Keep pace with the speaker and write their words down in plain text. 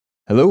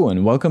Hello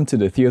and welcome to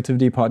the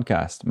Theotivity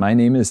podcast. My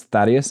name is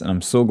Thaddeus and I'm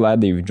so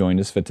glad that you've joined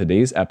us for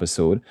today's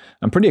episode.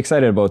 I'm pretty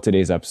excited about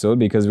today's episode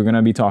because we're going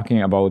to be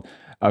talking about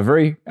a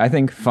very, I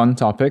think, fun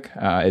topic.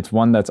 It's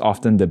one that's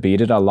often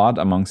debated a lot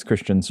amongst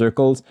Christian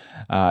circles.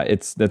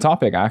 It's the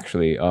topic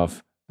actually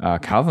of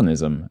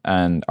Calvinism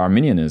and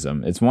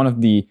Arminianism. It's one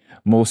of the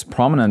most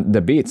prominent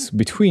debates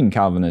between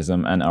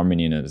Calvinism and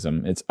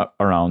Arminianism. It's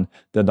around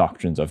the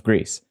doctrines of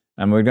grace.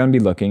 And we're going to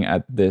be looking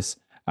at this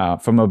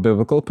from a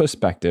biblical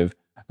perspective.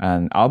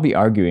 And I'll be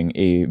arguing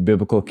a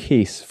biblical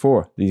case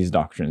for these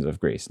doctrines of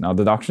grace. Now,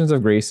 the doctrines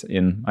of grace,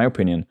 in my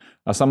opinion,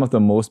 are some of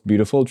the most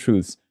beautiful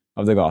truths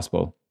of the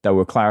gospel that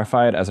were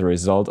clarified as a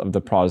result of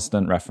the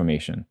Protestant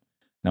Reformation.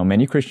 Now,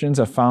 many Christians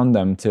have found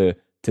them to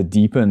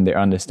deepen their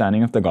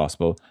understanding of the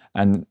gospel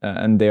and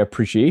their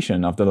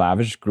appreciation of the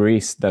lavish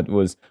grace that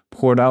was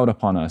poured out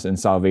upon us in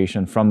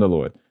salvation from the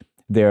Lord.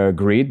 They're a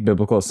great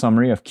biblical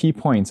summary of key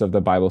points of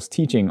the Bible's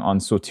teaching on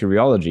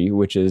soteriology,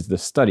 which is the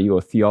study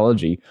or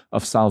theology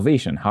of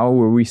salvation. How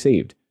were we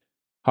saved?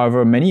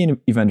 However, many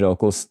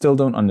evangelicals still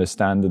don't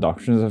understand the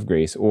doctrines of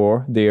grace,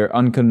 or they're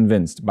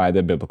unconvinced by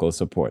their biblical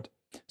support.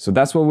 So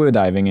that's what we're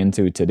diving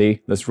into today.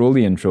 Let's roll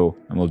the intro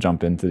and we'll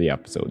jump into the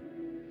episode.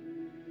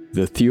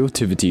 The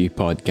Theotivity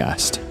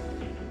Podcast.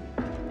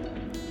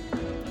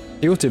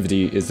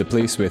 Theotivity is the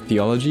place where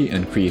theology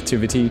and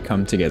creativity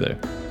come together.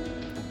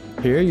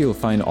 Here you'll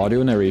find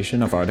audio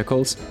narration of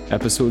articles,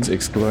 episodes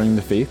exploring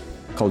the faith,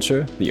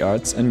 culture, the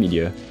arts and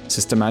media,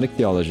 systematic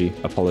theology,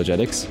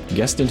 apologetics,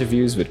 guest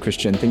interviews with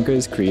Christian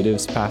thinkers,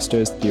 creatives,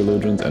 pastors,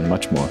 theologians, and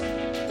much more.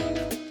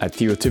 At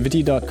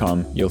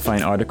theotivity.com, you'll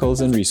find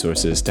articles and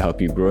resources to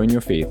help you grow in your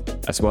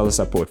faith, as well as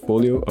a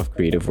portfolio of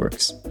creative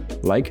works.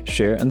 Like,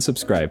 share, and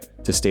subscribe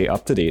to stay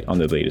up to date on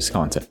the latest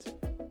content.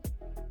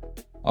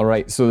 All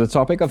right, so the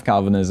topic of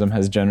Calvinism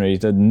has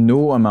generated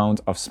no amount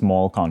of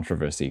small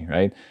controversy,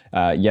 right?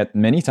 Yet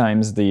many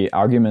times the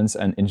arguments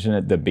and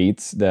internet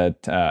debates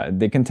that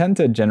they can tend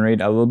to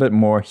generate a little bit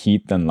more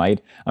heat than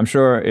light. I'm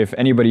sure if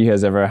anybody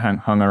has ever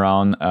hung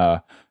around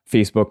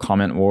Facebook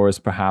comment wars,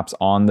 perhaps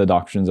on the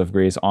doctrines of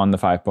grace, on the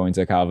 5 points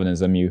of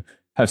Calvinism, you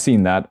have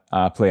seen that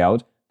play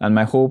out. And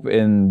my hope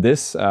in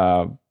this,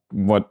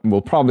 what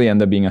will probably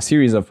end up being a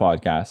series of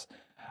podcasts,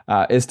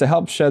 is to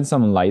help shed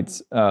some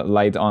light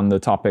on the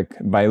topic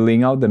by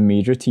laying out the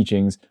major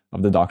teachings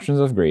of the doctrines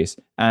of grace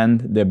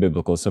and their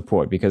biblical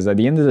support. Because at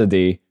the end of the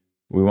day,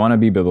 we want to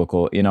be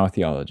biblical in our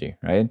theology,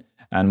 right?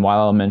 And while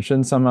I'll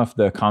mention some of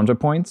the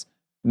counterpoints,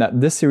 that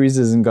this series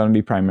isn't going to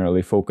be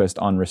primarily focused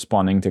on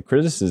responding to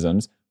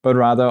criticisms, but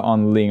rather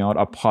on laying out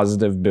a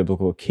positive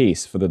biblical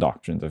case for the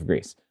doctrines of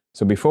grace.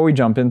 So before we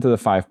jump into the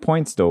 5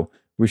 points, though,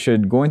 we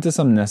should go into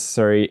some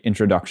necessary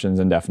introductions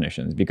and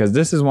definitions, because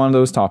this is one of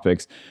those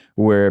topics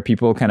where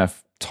people kind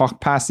of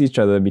talk past each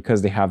other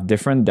because they have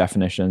different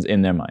definitions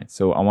in their minds.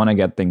 So I want to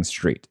get things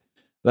straight.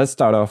 Let's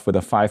start off with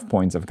the 5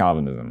 points of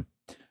Calvinism.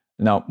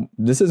 Now,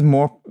 this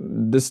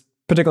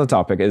particular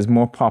topic is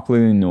more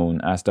popularly known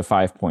as the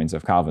 5 points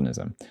of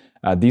Calvinism.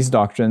 These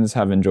doctrines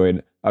have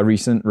enjoyed a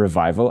recent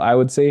revival, I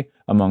would say,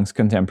 amongst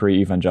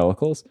contemporary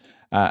evangelicals.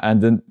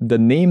 And the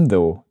name,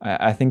 though,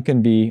 I think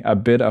can be a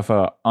bit of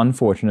an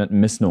unfortunate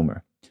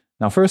misnomer.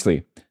 Now,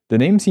 firstly, the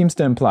name seems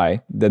to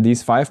imply that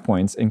these 5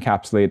 points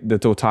encapsulate the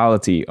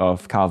totality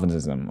of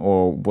Calvinism,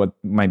 or what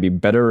might be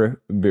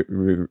better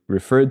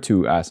referred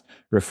to as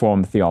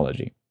Reformed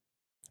theology.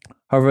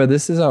 However,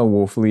 this is a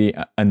woefully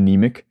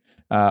anemic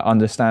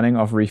understanding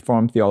of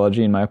Reformed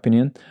theology, in my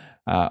opinion,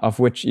 of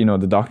which,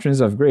 the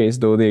doctrines of grace,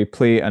 though they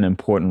play an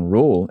important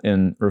role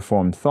in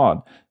Reformed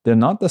thought, they're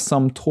not the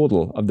sum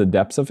total of the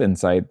depths of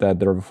insight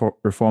that the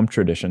Reformed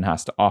tradition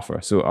has to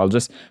offer. So I'll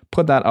just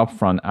put that up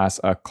front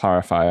as a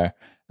clarifier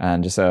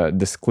and just a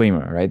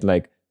disclaimer, right?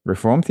 Like,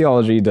 Reformed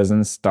theology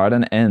doesn't start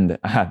and end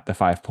at the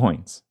 5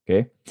 points,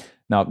 okay?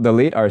 Now, the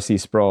late R.C.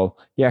 Sproul,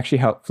 he actually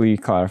helpfully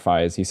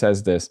clarifies. He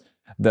says this: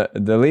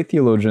 The late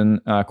theologian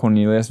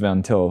Cornelius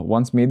Van Til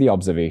once made the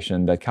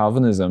observation that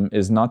Calvinism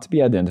is not to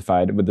be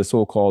identified with the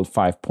so-called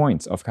 5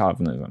 points of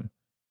Calvinism.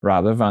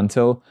 Rather, Van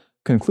Til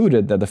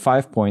concluded that the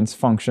 5 points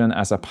function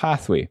as a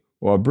pathway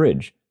or a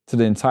bridge to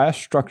the entire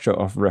structure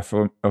of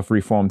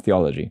Reformed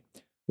theology.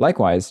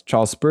 Likewise,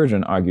 Charles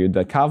Spurgeon argued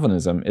that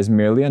Calvinism is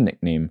merely a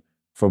nickname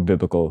for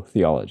biblical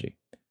theology.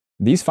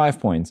 These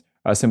 5 points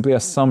are simply a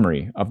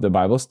summary of the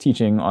Bible's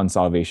teaching on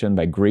salvation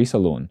by grace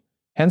alone.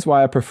 Hence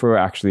why I prefer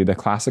actually the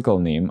classical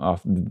name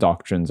of the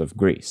doctrines of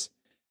grace.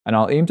 And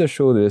I'll aim to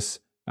show this,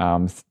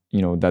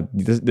 that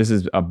this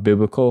is a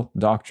biblical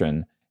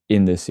doctrine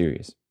in this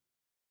series.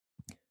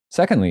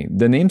 Secondly,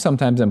 the name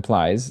sometimes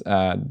implies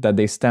that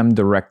they stem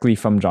directly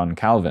from John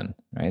Calvin,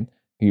 right?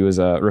 He was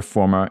a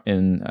reformer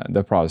in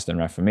the Protestant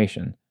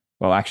Reformation.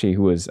 Well, actually, he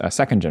was a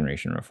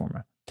second-generation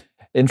reformer.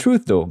 In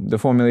truth, though, the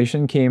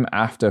formulation came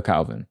after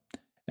Calvin.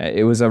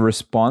 It was a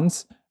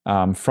response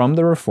from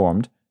the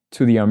Reformed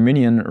to the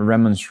Arminian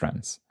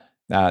remonstrance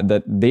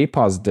that they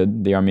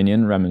posited. The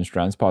Arminian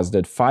remonstrance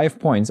posited 5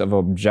 points of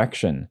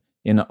objection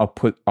in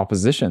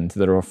opposition to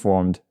the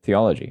Reformed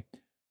theology.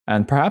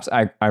 And perhaps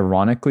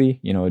ironically,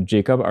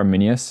 Jacob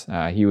Arminius,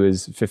 he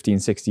was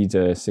 1560 to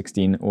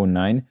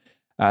 1609,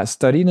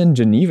 studied in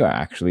Geneva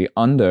actually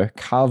under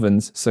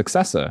Calvin's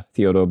successor,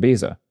 Theodore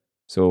Beza.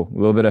 So a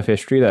little bit of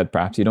history that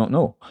perhaps you don't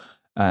know.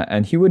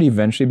 And he would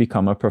eventually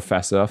become a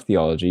professor of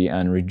theology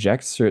and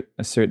reject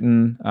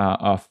certain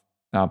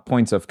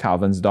points of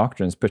Calvin's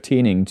doctrines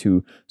pertaining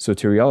to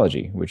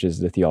soteriology, which is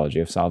the theology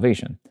of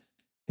salvation.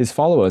 His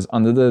followers,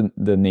 under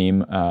the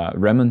name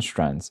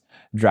Remonstrants,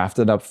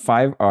 drafted up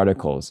 5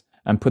 articles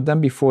and put them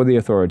before the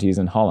authorities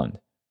in Holland.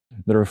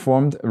 The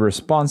Reformed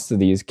response to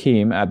these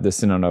came at the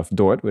Synod of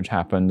Dort, which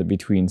happened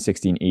between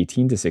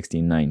 1618 to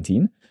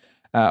 1619,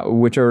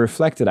 which are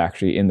reflected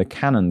actually in the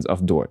Canons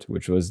of Dort,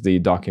 which was the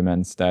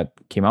documents that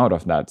came out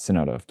of that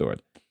Synod of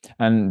Dort.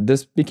 And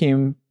this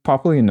became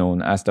popularly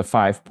known as the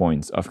 5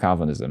 points of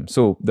Calvinism.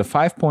 So the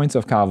 5 points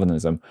of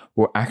Calvinism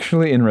were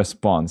actually in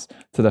response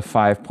to the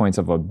 5 points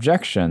of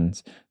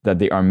objections that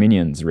the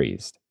Arminians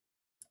raised.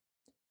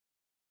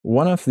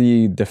 One of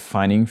the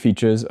defining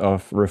features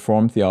of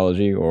Reformed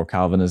theology or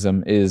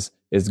Calvinism is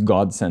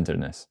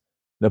God-centeredness.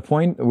 The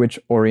point which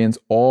orients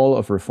all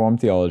of Reformed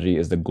theology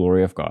is the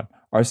glory of God.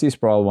 R.C.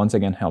 Sproul once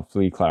again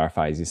helpfully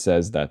clarifies. He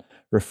says that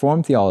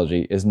Reformed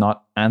theology is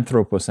not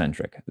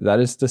anthropocentric. That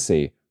is to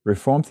say,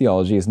 Reformed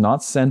theology is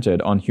not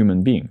centered on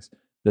human beings.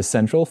 The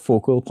central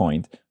focal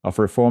point of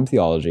Reformed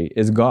theology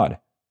is God,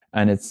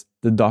 and it's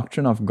the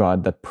doctrine of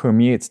God that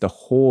permeates the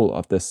whole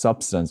of the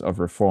substance of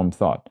Reformed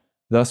thought.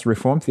 Thus,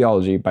 Reformed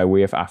theology, by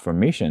way of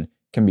affirmation,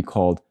 can be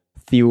called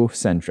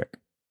theocentric.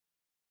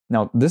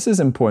 Now, this is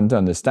important to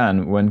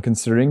understand when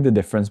considering the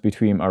difference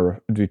between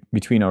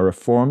a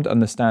Reformed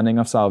understanding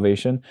of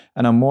salvation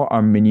and a more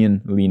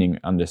Arminian-leaning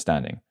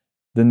understanding.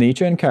 The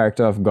nature and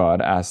character of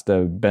God as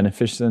the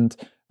beneficent,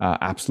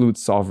 absolute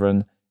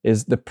sovereign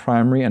is the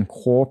primary and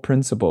core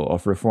principle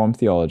of Reformed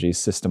theology's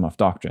system of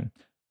doctrine.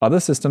 Other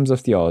systems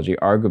of theology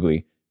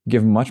arguably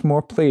give much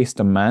more place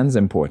to man's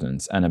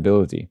importance and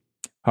ability.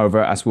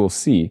 However, as we'll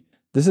see,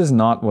 this is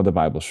not what the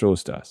Bible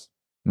shows to us.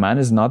 Man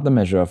is not the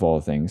measure of all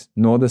things,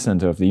 nor the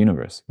center of the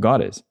universe.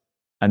 God is.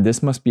 And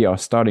this must be our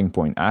starting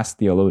point as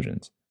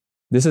theologians.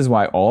 This is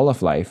why all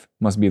of life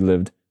must be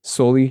lived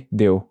soli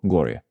Deo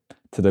Gloria,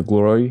 to the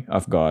glory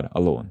of God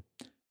alone.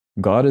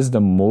 God is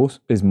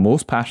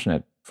most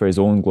passionate for his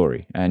own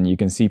glory, and you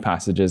can see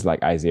passages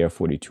like Isaiah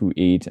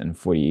 42:8 and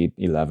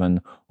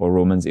 48:11, or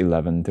Romans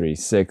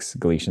 11:36,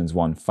 Galatians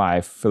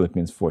 1:5,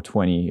 Philippians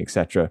 4:20,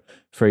 etc.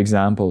 for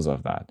examples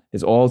of that.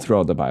 It's all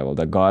throughout the Bible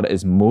that God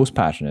is most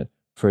passionate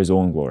for his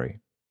own glory.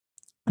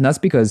 And that's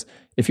because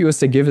if he was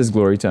to give his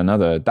glory to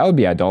another, that would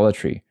be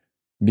idolatry,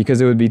 because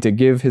it would be to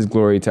give his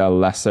glory to a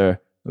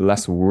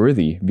less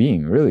worthy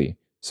being, really.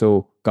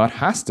 So God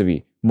has to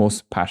be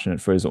most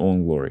passionate for his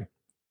own glory.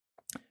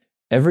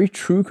 Every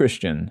true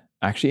Christian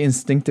actually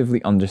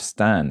instinctively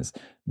understands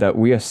that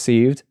we are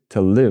saved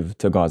to live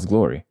to God's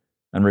glory.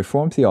 And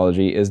Reformed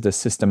theology is the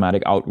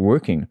systematic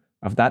outworking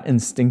of that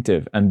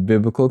instinctive and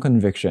biblical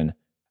conviction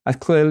as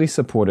clearly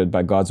supported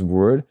by God's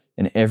word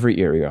in every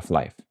area of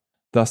life.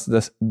 Thus,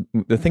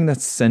 the thing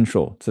that's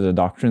central to the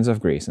doctrines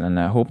of grace, and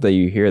I hope that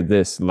you hear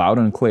this loud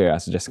and clear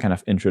as just kind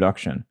of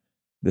introduction,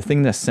 the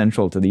thing that's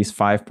central to these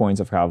 5 points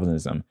of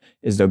Calvinism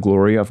is the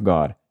glory of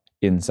God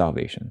in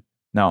salvation.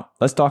 Now,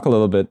 let's talk a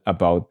little bit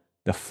about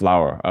the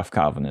flower of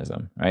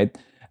Calvinism, right?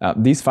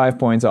 These 5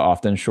 points are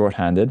often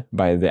shorthanded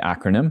by the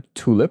acronym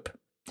TULIP,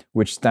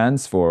 which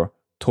stands for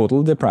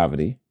total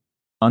depravity,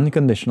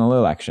 unconditional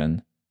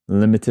election,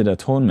 limited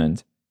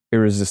atonement,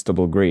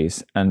 irresistible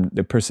grace, and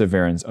the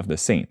perseverance of the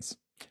saints.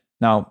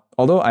 Now,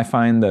 although I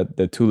find that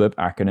the TULIP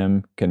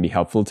acronym can be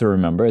helpful to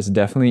remember, it's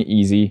definitely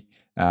easy,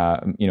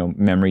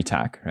 memory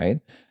tack, right?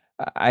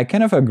 I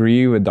kind of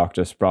agree with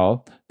Dr.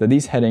 Sproul that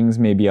these headings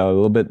may be a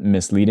little bit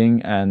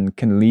misleading and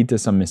can lead to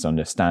some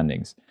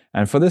misunderstandings.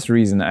 And for this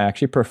reason, I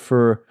actually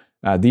prefer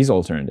these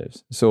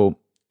alternatives. So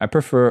I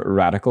prefer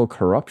radical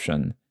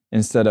corruption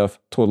instead of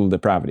total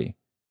depravity.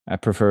 I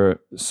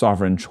prefer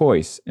sovereign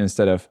choice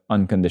instead of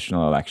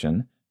unconditional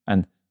election,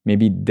 and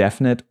maybe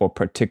definite or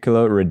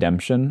particular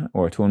redemption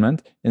or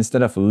atonement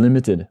instead of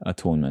limited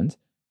atonement,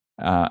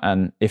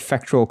 and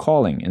effectual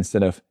calling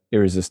instead of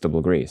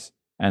irresistible grace,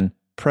 and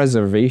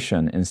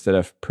preservation instead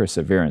of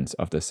perseverance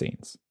of the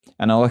saints.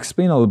 And I'll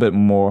explain a little bit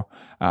more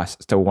as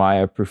to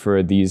why I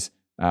prefer these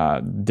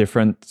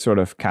different sort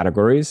of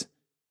categories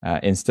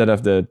instead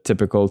of the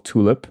typical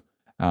TULIP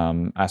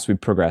as we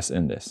progress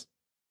in this.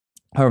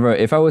 However,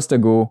 if I was to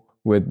go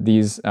with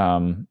these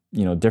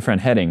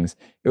different headings,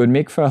 it would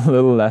make for a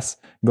little less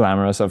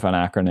glamorous of an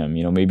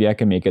acronym. Maybe I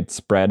can make it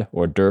SPREAD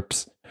or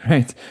DERPS,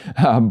 right?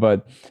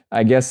 But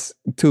I guess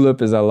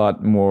TULIP is a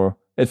lot more,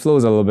 it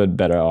flows a little bit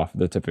better off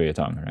the tip of your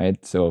tongue,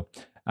 right? So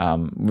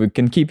we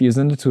can keep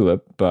using the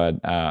TULIP, but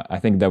I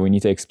think that we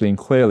need to explain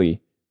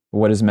clearly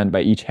what is meant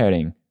by each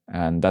heading,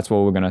 and that's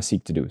what we're going to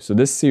seek to do. So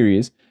this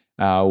series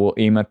will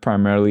aim at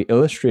primarily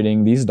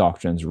illustrating these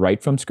doctrines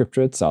right from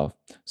Scripture itself,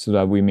 so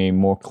that we may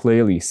more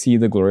clearly see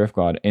the glory of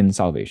God in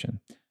salvation.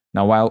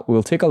 Now, while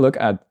we'll take a look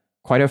at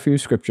quite a few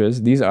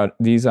scriptures, these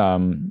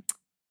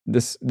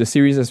the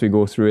series as we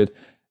go through it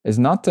is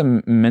not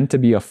meant to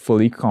be a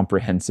fully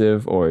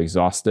comprehensive or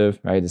exhaustive,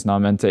 right? It's not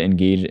meant to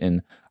engage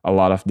in a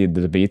lot of the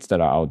debates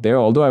that are out there,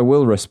 although I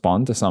will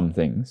respond to some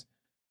things.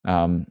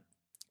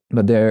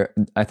 But there,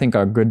 I think,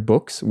 are good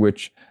books,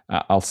 which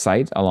I'll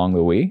cite along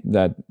the way,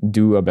 that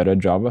do a better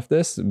job of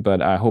this,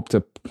 but I hope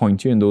to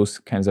point you in those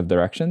kinds of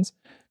directions.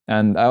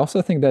 And I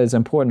also think that it's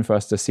important for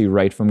us to see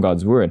right from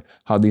God's word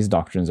how these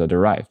doctrines are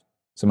derived.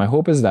 So my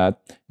hope is that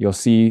you'll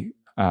see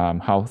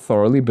how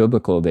thoroughly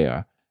biblical they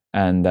are,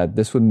 and that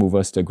this would move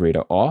us to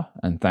greater awe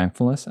and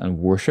thankfulness and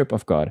worship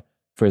of God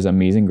for his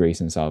amazing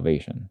grace and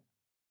salvation.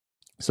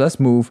 So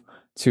let's move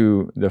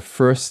to the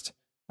first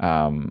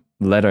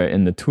letter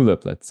in the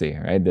TULIP, let's say,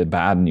 right? The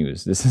bad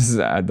news. This is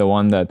the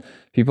one that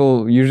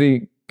people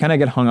usually kind of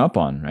get hung up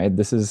on, right?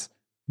 This is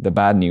the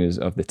bad news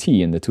of the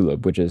T in the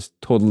TULIP, which is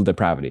total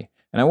depravity.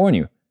 And I warn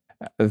you,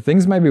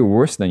 things might be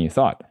worse than you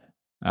thought.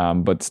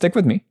 But stick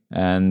with me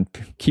and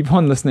keep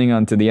on listening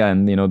on to the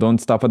end. Don't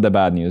stop at the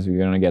bad news. We're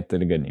going to get to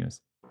the good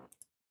news.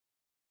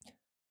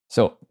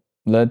 So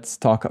let's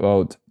talk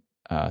about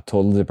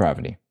total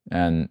depravity.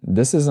 And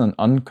this is an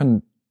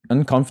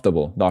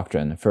uncomfortable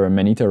doctrine for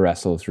many to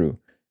wrestle through,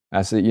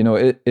 as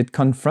it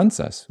confronts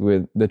us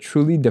with the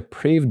truly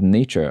depraved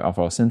nature of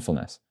our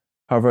sinfulness.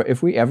 However,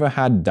 if we ever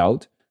had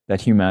doubt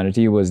that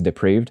humanity was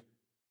depraved,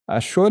 a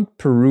short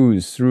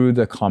peruse through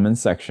the comment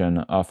section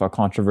of a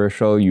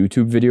controversial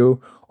YouTube video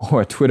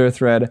or a Twitter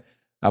thread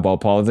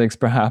about politics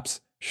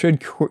perhaps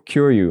should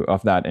cure you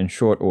of that in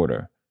short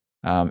order.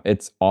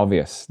 It's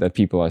obvious that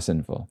people are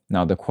sinful.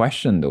 Now the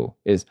question though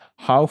is,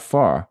 how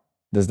far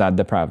does that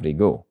depravity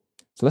go?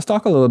 So let's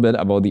talk a little bit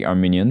about the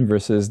Arminian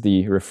versus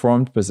the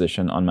Reformed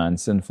position on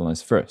man's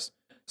sinfulness first.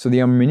 So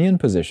the Arminian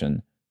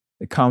position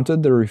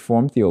countered the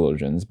Reformed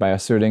theologians by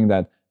asserting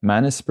that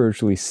man is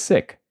spiritually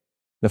sick.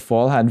 The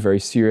fall had very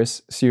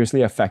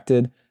seriously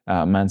affected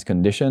man's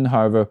condition.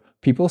 However,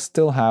 people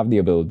still have the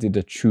ability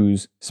to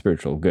choose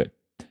spiritual good.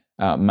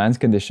 Man's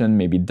condition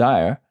may be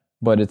dire,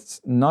 but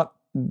he's not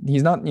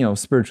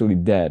spiritually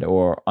dead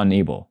or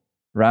unable.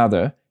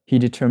 Rather, he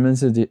determines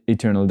his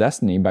eternal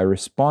destiny by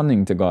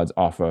responding to God's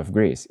offer of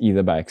grace,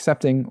 either by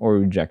accepting or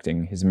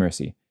rejecting his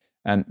mercy.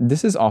 And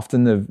this is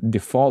often the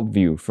default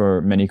view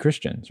for many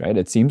Christians, right?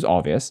 It seems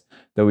obvious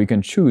that we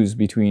can choose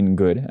between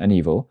good and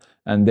evil,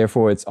 and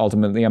therefore it's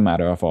ultimately a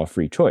matter of our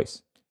free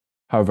choice.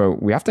 However,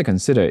 we have to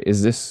consider,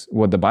 is this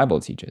what the Bible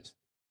teaches?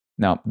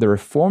 Now, the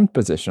Reformed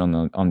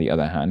position, on the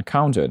other hand,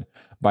 countered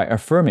by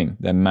affirming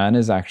that man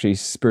is actually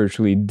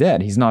spiritually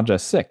dead. He's not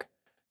just sick.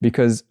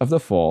 Because of the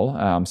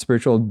fall,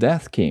 spiritual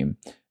death came,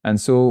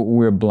 and so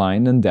we're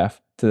blind and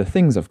deaf to the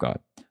things of God.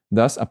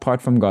 Thus,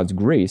 apart from God's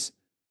grace,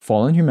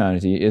 fallen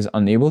humanity is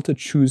unable to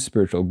choose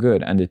spiritual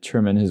good and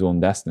determine his own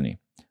destiny.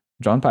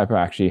 John Piper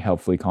actually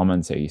helpfully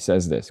comments here. He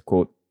says this,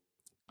 quote,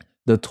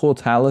 "The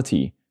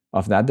totality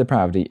of that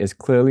depravity is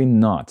clearly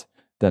not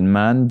that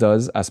man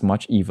does as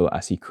much evil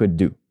as he could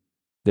do.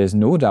 There's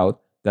no doubt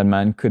that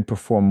man could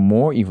perform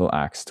more evil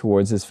acts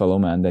towards his fellow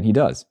man than he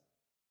does.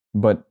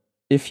 But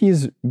if he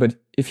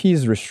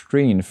is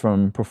restrained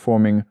from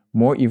performing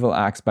more evil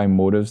acts by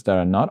motives that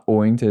are not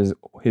owing to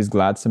his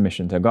glad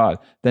submission to God,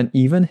 then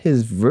even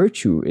his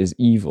virtue is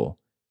evil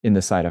in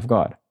the sight of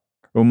God.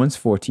 Romans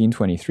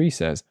 14:23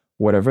 says,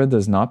 whatever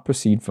does not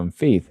proceed from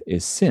faith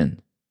is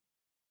sin.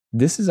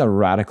 This is a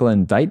radical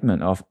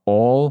indictment of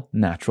all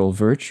natural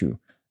virtue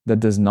that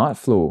does not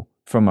flow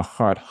from a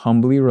heart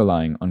humbly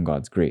relying on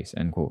God's grace,"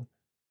 end quote.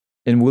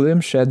 In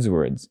William Shedd's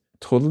words,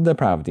 total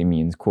depravity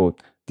means,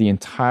 quote, "the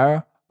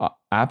entire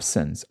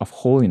absence of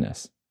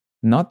holiness,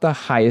 not the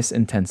highest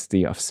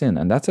intensity of sin."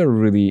 And that's a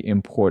really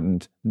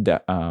important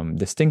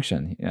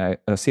distinction.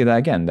 I'll say that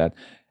again, that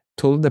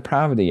total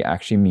depravity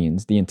actually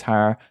means the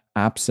entire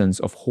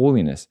absence of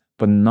holiness,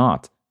 but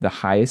not the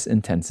highest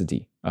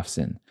intensity of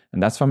sin.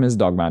 And that's from his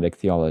dogmatic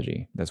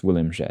theology. That's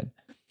William Shedd.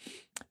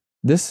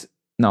 This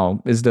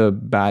now is the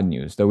bad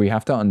news that we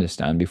have to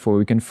understand before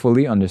we can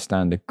fully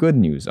understand the good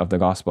news of the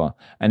gospel,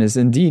 and is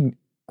indeed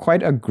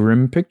quite a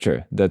grim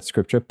picture that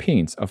Scripture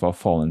paints of our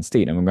fallen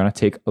state. And we're going to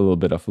take a little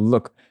bit of a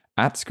look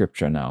at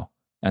Scripture now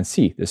and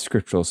see the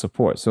scriptural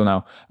support. So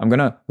now I'm going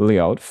to lay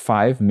out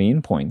 5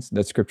 main points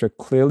that Scripture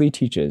clearly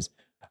teaches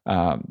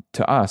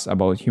to us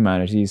about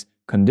humanity's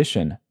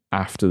condition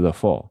after the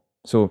fall.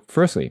 So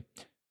firstly,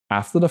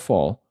 after the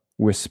fall,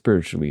 we're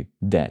spiritually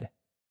dead.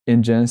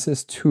 In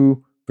Genesis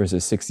 2,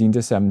 verses 16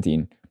 to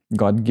 17,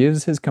 God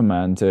gives his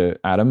command to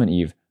Adam and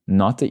Eve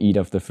not to eat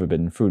of the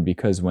forbidden fruit,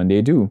 because when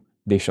they do,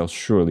 they shall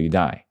surely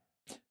die.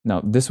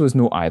 Now, this was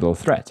no idle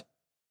threat.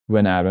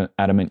 When Adam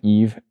and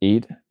Eve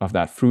ate of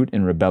that fruit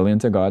in rebellion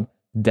to God,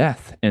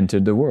 death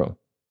entered the world.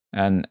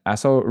 And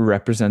as our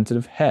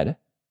representative head,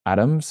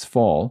 Adam's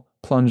fall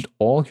plunged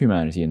all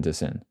humanity into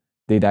sin.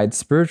 They died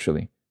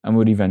spiritually and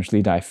would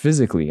eventually die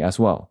physically as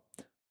well.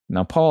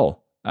 Now,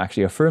 Paul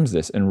actually affirms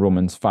this in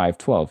Romans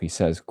 5:12. He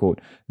says, quote,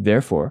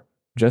 "Therefore,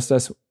 just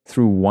as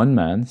through one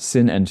man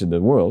sin entered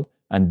the world,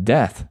 and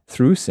death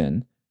through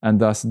sin, and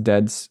thus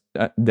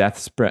death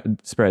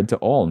spread to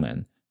all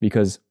men,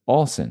 because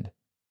all sinned."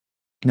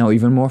 Now,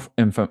 even more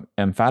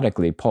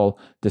emphatically, Paul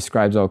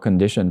describes our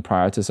condition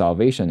prior to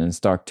salvation in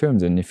stark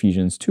terms in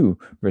Ephesians 2,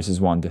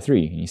 verses 1 to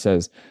 3. He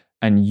says,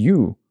 "And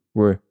you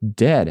were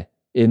dead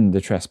in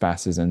the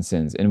trespasses and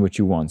sins in which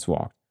you once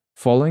walked,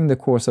 following the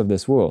course of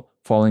this world,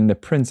 following the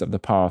prince of the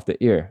power of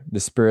the air, the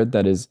spirit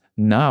that is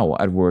now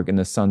at work in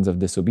the sons of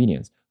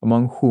disobedience,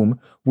 among whom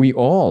we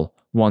all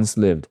once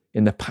lived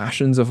in the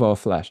passions of our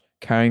flesh,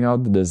 carrying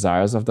out the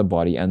desires of the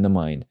body and the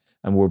mind,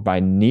 and were by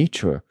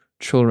nature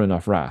children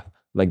of wrath,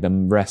 like the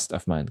rest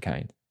of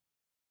mankind."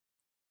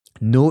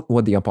 Note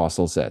what the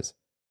apostle says.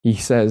 He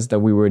says that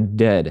we were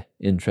dead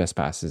in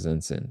trespasses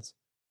and sins.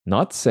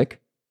 Not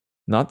sick,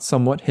 not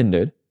somewhat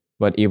hindered,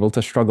 but able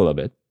to struggle a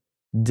bit.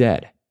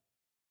 Dead.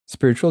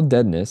 Spiritual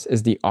deadness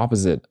is the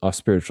opposite of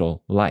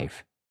spiritual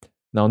life.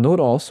 Now note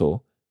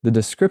also the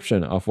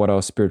description of what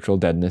our spiritual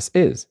deadness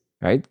is,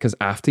 right? Because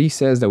after he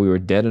says that we were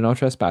dead in our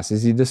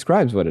trespasses, he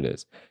describes what it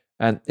is.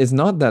 And it's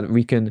not that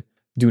we can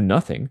do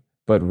nothing,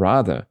 but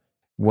rather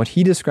what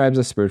he describes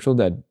as spiritual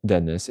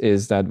deadness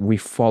is that we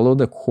follow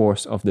the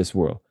course of this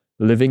world,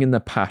 living in the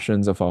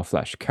passions of our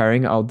flesh,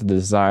 carrying out the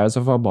desires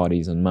of our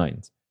bodies and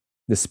minds.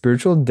 The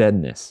spiritual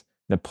deadness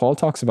that Paul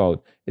talks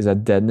about is a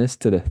deadness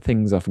to the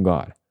things of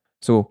God.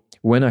 So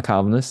when a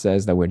Calvinist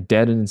says that we're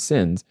dead in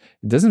sins,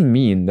 it doesn't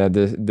mean that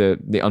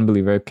the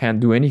unbeliever can't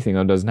do anything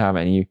or doesn't have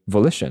any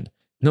volition.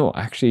 No,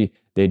 actually,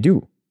 they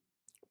do.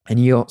 And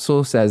he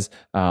also says,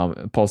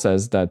 Paul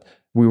says that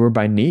we were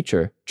by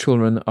nature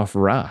children of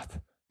wrath,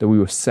 that we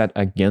were set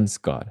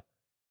against God.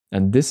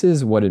 And this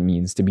is what it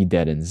means to be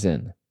dead in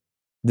sin.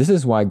 This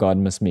is why God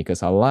must make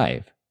us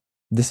alive.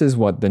 This is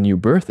what the new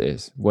birth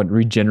is, what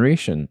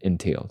regeneration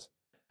entails.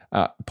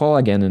 Paul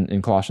again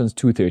in Colossians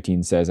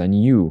 2:13 says, "And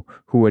you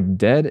who were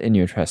dead in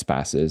your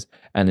trespasses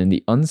and in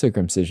the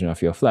uncircumcision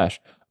of your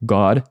flesh,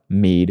 God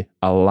made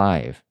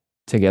alive,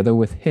 together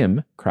with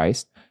him,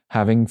 Christ,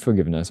 having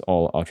forgiven us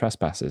all our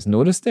trespasses."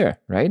 Notice there,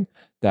 right,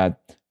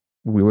 that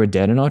we were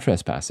dead in our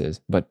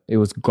trespasses, but it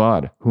was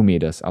God who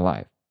made us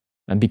alive.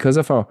 And because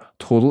of our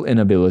total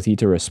inability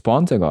to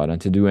respond to God and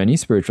to do any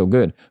spiritual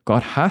good,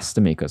 God has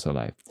to make us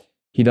alive.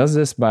 He does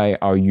this by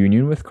our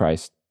union with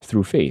Christ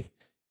through faith.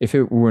 If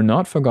it were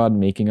not for God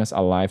making us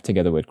alive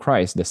together with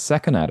Christ, the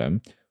second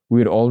Adam, we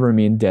would all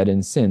remain dead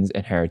in sins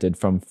inherited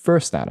from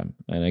first Adam.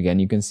 And again,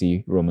 you can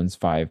see Romans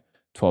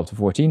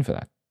 5:12-14 for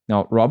that.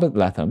 Now, Robert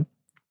Letham,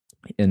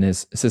 in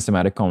his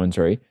systematic theology,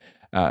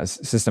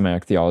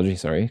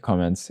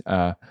 comments,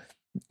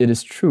 "It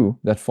is true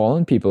that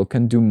fallen people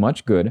can do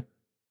much good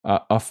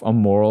of a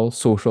moral,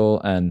 social,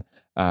 and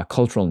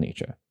cultural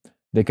nature.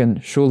 They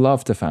can show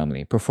love to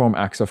family, perform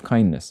acts of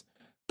kindness,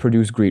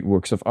 produce great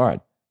works of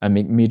art, and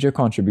make major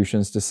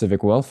contributions to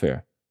civic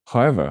welfare.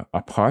 However,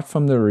 apart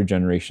from the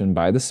regeneration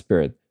by the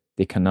Spirit,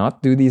 they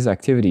cannot do these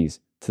activities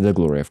to the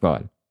glory of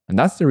God." And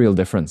that's the real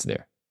difference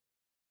there.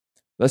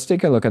 Let's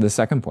take a look at the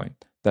second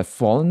point, that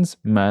fallen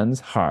man's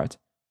heart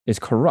is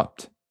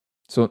corrupt.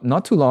 So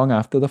not too long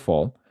after the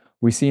fall,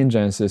 we see in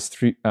Genesis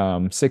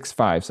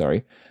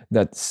 6:5,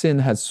 that sin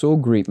had so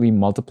greatly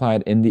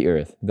multiplied in the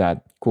earth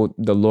that, quote,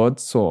 "the Lord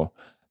saw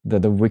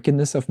that the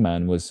wickedness of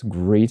man was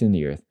great in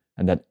the earth,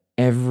 and that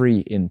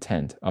every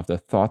intent of the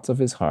thoughts of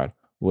his heart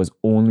was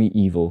only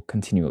evil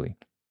continually."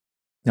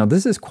 Now,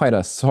 this is quite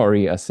a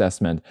sorry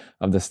assessment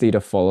of the state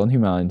of fallen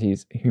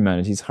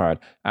humanity's heart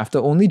after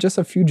only just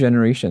a few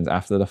generations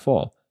after the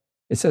fall.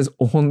 It says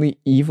only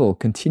evil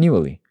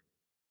continually.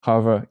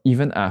 However,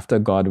 even after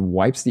God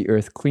wipes the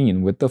earth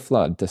clean with the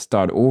flood to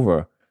start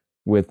over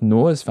with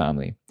Noah's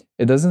family,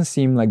 it doesn't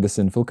seem like the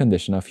sinful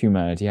condition of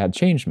humanity had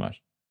changed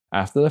much.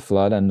 After the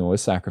flood and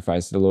Noah's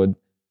sacrifice, the Lord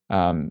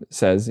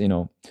says,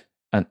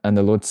 and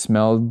the Lord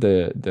smelled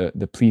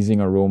the pleasing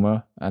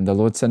aroma, and the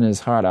Lord said in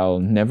his heart, "I'll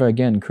never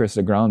again curse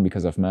the ground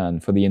because of man,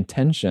 for the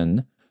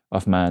intention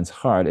of man's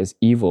heart is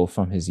evil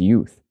from his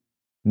youth.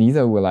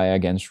 Neither will I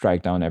again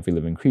strike down every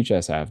living creature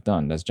as I have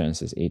done." That's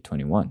Genesis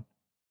 8:21.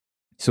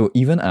 So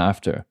even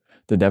after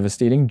the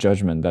devastating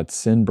judgment that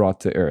sin brought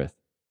to earth,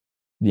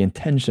 the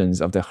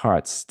intentions of the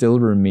heart still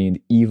remained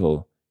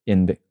evil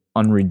in the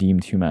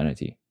unredeemed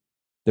humanity.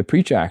 The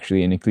preacher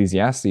actually in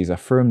Ecclesiastes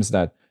affirms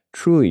that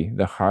truly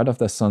the heart of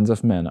the sons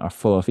of men are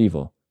full of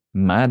evil.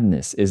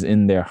 Madness is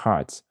in their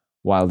hearts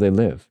while they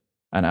live,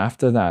 and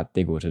after that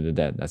they go to the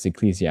dead. That's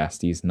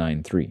Ecclesiastes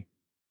 9:3.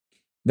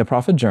 The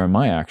prophet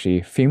Jeremiah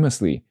actually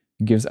famously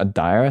gives a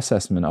dire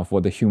assessment of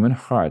what the human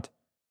heart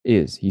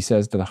is. He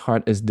says that the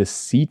heart is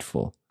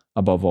deceitful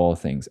above all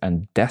things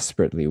and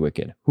desperately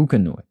wicked. Who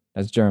can know it?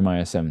 That's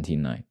Jeremiah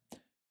 17:9.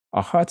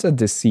 Our hearts are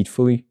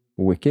deceitfully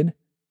wicked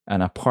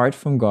and apart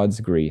from God's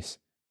grace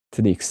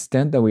to the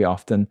extent that we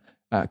often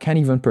can't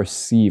even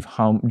perceive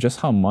just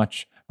how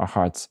much our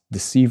hearts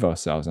deceive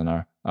ourselves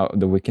and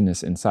the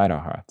wickedness inside our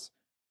hearts,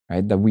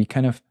 right? That we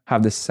kind of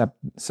have this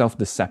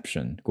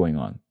self-deception going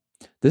on.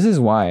 This is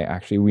why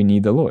actually we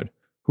need the Lord,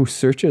 who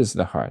searches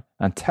the heart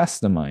and tests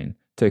the mind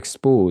to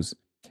expose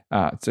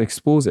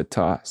it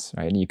to us,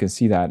 right? And you can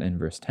see that in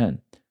verse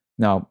 10.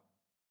 Now,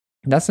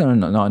 that's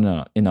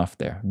not enough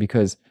there,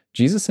 because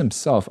Jesus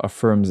himself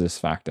affirms this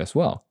fact as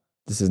well.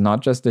 This is not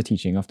just the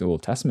teaching of the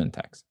Old Testament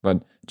text,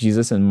 but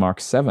Jesus in Mark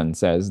 7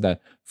 says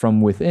that from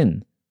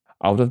within,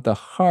 out of the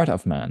heart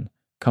of man,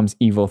 comes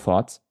evil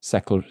thoughts,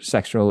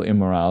 sexual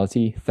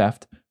immorality,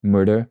 theft,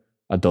 murder,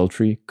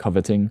 adultery,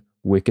 coveting,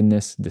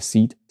 wickedness,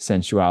 deceit,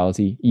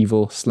 sensuality,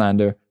 evil,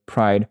 slander,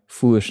 pride,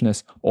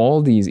 foolishness.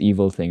 All these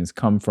evil things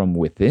come from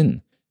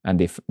within and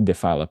they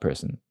defile a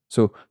person.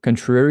 So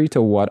contrary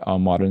to what our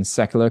modern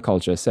secular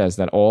culture says,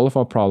 that all of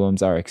our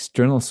problems are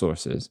external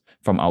sources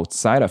from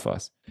outside of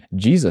us,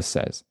 Jesus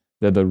says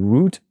that the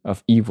root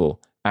of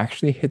evil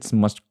actually hits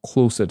much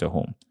closer to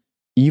home.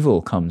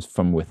 Evil comes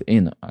from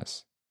within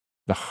us.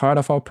 The heart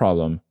of our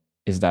problem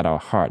is that our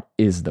heart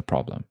is the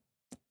problem.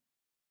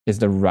 It's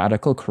the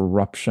radical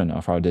corruption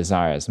of our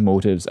desires,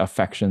 motives,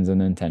 affections,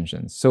 and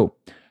intentions. So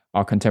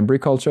our contemporary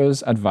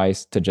culture's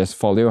advice to just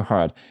follow your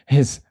heart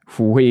is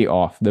way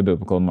off the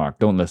biblical mark.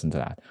 Don't listen to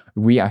that.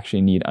 We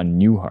actually need a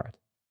new heart.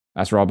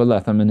 As Robert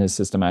Letham in his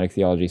Systematic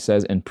Theology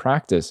says, in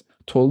practice,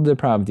 total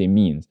depravity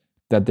means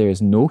that there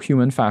is no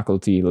human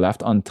faculty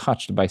left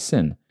untouched by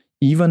sin.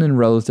 Even in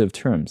relative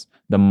terms,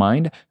 the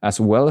mind,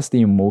 as well as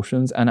the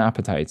emotions and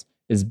appetites,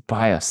 is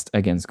biased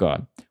against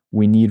God.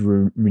 We need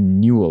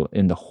renewal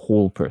in the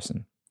whole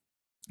person.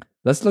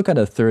 Let's look at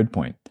a third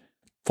point.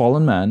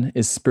 Fallen man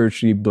is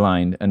spiritually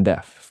blind and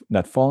deaf.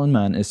 That fallen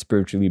man is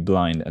spiritually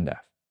blind and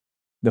deaf.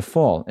 The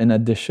fall, in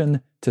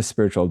addition to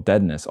spiritual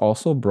deadness,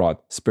 also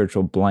brought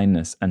spiritual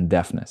blindness and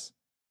deafness.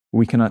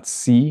 We cannot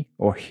see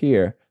or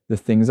hear the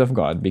things of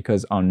God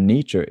because our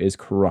nature is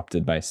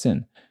corrupted by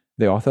sin.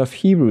 The author of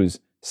Hebrews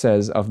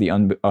says of the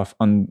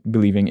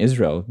unbelieving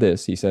Israel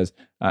this, he says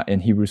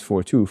in Hebrews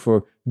 4:2,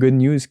 for good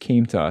news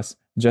came to us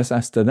just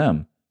as to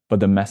them,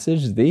 but the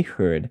message they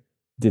heard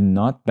did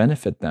not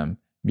benefit them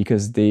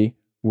because they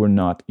were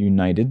not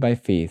united by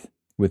faith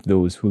with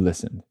those who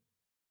listened.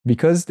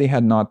 Because they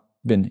had not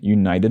been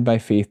united by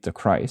faith to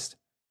Christ,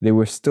 they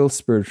were still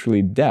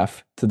spiritually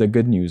deaf to the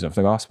good news of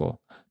the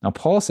gospel. Now,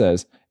 Paul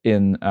says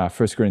in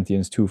 1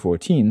 Corinthians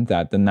 2:14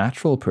 that the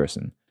natural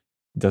person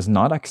does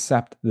not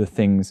accept the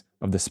things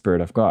of the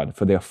Spirit of God,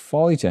 for they are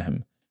folly to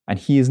him, and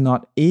he is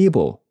not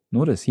able,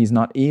 notice, he's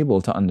not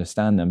able to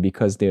understand them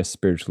because they are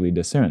spiritually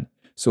discerned.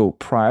 So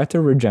prior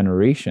to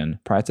regeneration,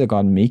 prior to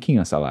God making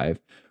us alive,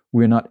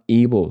 we're not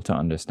able to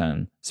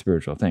understand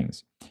spiritual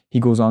things. He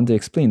goes on to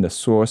explain the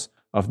source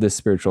of this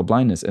spiritual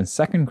blindness in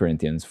 2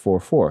 Corinthians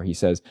 4:4. He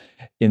says,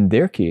 in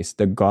their case,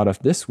 the God of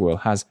this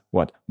world has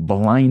what?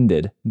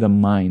 Blinded the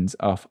minds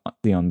of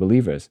the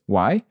unbelievers.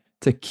 Why?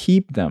 To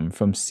keep them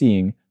from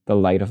seeing the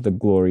light of the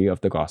glory of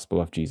the gospel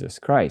of Jesus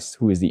Christ,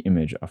 who is the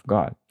image of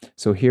God.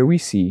 So here we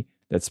see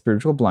that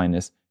spiritual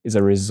blindness is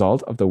a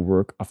result of the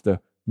work of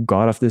the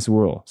God of this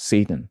world,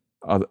 Satan,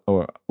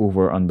 or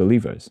over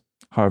unbelievers.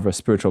 However,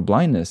 spiritual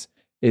blindness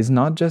is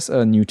not just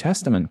a New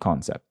Testament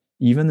concept.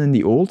 Even in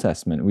the Old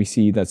Testament, we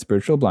see that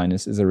spiritual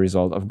blindness is a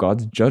result of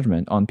God's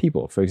judgment on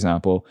people. For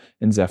example,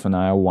 in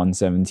Zephaniah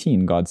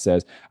 1:17, God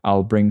says,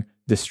 I'll bring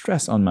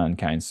distress on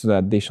mankind so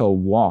that they shall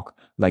walk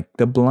like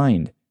the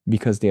blind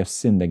because they have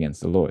sinned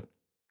against the Lord.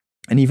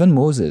 And even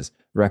Moses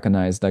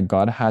recognized that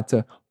God had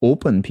to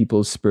open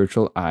people's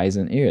spiritual eyes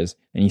and ears.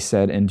 And he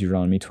said in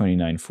Deuteronomy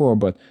 29:4,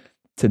 but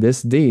to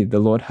this day, the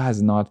Lord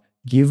has not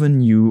given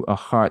you a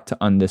heart to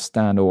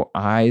understand or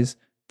eyes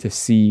to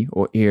see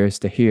or ears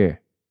to hear.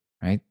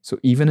 Right? So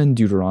even in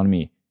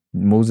Deuteronomy,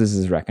 Moses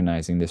is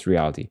recognizing this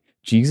reality.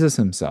 Jesus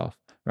himself,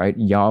 right?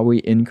 Yahweh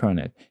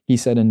incarnate, he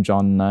said in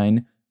John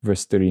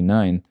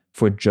 9:39,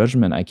 for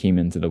judgment I came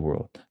into the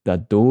world,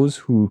 that those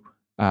who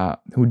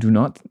do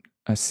not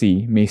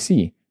see may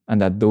see,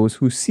 and that those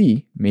who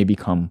see may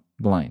become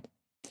blind.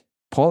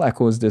 Paul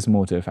echoes this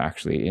motive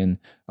actually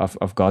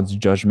of God's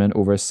judgment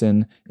over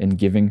sin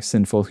in giving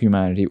sinful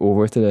humanity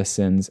over to their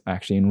sins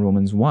actually in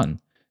Romans 1.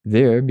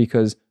 There,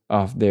 because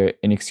of their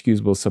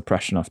inexcusable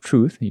suppression of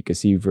truth, you can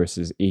see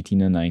verses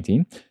 18 and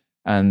 19,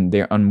 and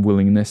their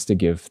unwillingness to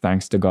give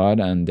thanks to God,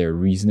 and their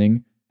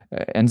reasoning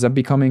ends up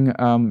becoming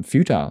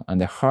futile, and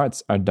their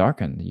hearts are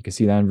darkened. You can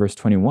see that in verse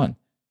 21.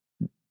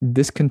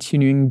 This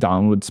continuing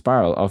downward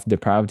spiral of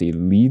depravity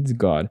leads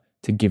God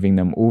to giving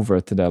them over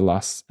to their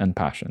lusts and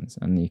passions.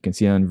 And you can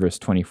see that in verse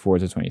 24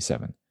 to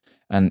 27.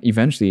 And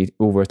eventually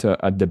over to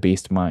a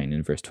debased mind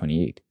in verse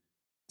 28.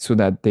 So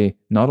that they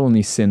not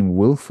only sin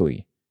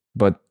willfully,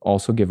 but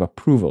also give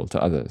approval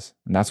to others.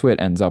 And that's where it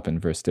ends up in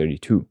verse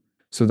 32.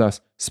 So thus,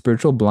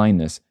 spiritual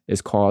blindness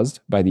is caused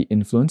by the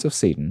influence of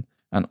Satan,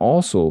 and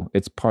also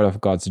it's part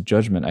of God's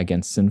judgment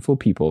against sinful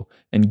people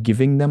and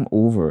giving them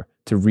over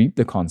to reap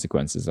the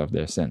consequences of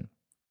their sin.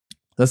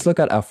 Let's look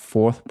at our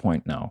fourth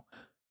point now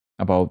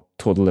about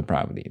total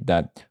depravity,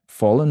 that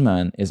fallen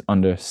man is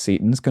under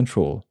Satan's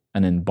control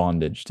and in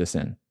bondage to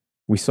sin.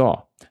 We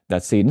saw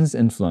that Satan's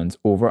influence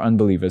over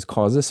unbelievers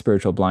causes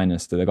spiritual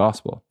blindness to the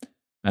gospel.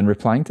 And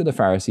replying to the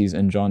Pharisees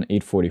in John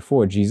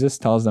 8:44, Jesus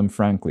tells them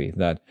frankly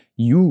that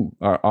you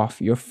are of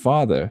your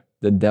father,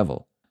 the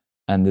devil,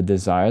 and the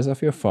desires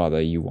of your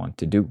father you want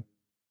to do.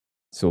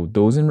 So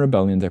those in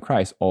rebellion to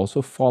Christ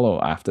also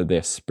follow after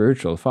their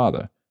spiritual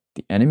father,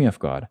 the enemy of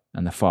God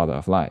and the father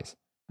of lies.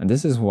 And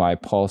this is why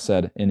Paul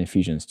said in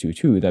Ephesians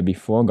 2:2 that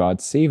before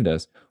God saved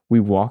us, we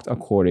walked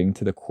according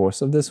to the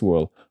course of this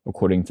world,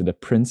 according to the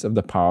prince of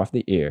the power of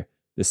the air,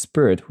 the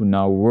spirit who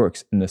now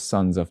works in the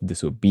sons of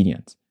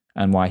disobedience,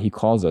 and why he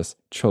calls us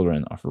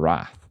children of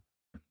wrath.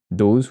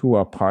 Those who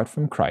are apart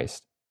from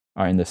Christ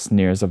are in the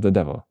snares of the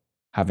devil,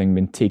 having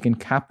been taken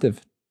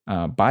captive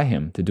by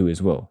him to do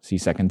his will. See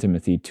 2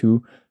 Timothy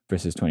 2,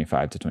 verses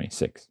 25 to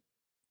 26.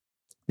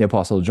 The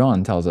Apostle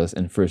John tells us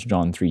in 1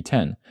 John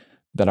 3:10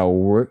 that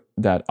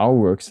our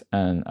works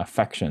and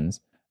affections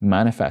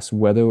manifest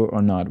whether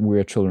or not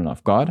we're children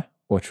of God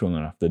or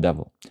children of the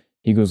devil.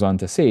 He goes on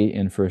to say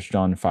in 1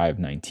 John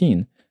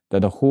 5:19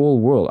 that the whole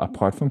world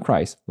apart from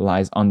Christ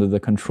lies under the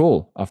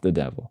control of the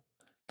devil.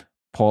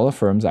 Paul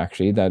affirms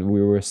actually that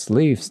we were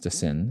slaves to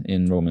sin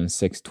in Romans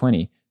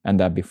 6:20, and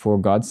that before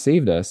God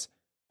saved us,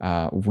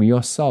 we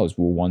ourselves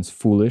were once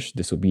foolish,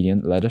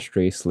 disobedient, led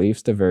astray,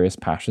 slaves to various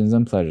passions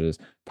and pleasures,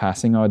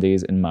 passing our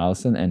days in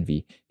malice and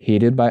envy,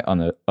 hated by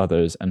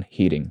others and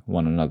hating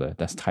one another.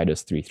 That's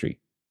Titus 3:3.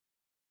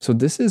 So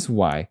this is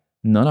why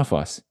none of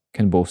us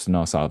can boast in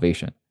our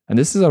salvation. And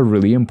this is a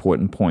really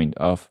important point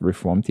of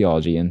Reformed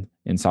theology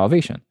in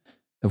salvation.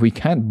 That we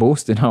can't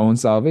boast in our own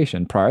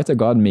salvation. Prior to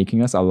God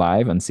making us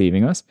alive and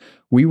saving us,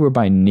 we were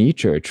by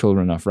nature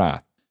children of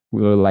wrath.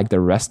 We were like the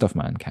rest of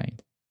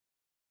mankind.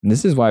 And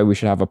this is why we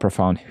should have a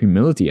profound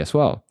humility as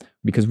well,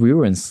 because we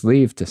were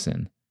enslaved to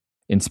sin,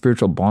 in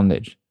spiritual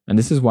bondage. And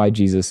this is why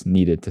Jesus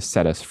needed to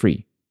set us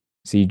free.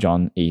 See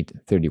John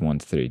 8:31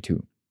 to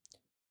 32.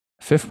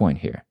 Fifth point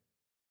here,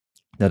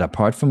 that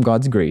apart from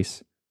God's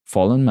grace,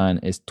 fallen man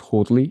is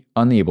totally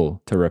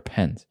unable to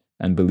repent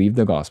and believe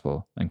the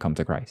gospel and come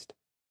to Christ.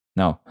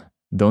 Now,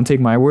 don't take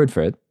my word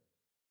for it,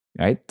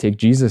 right? Take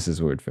Jesus'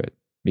 word for it,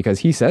 because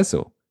he says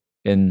so.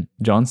 In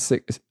John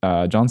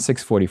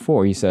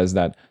 6:44, he says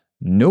that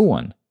no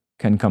one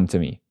can come to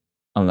me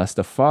unless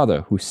the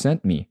Father who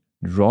sent me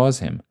draws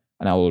him,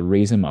 and I will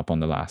raise him up on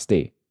the last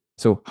day.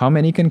 So how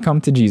many can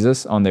come to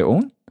Jesus on their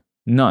own?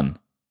 None.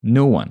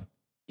 No one.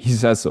 He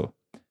says so.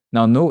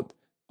 Now note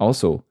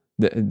also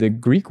the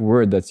Greek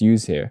word that's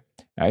used here,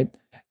 right?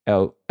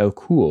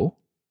 Elkuo,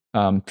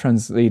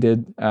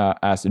 translated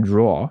as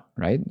draw,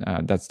 right?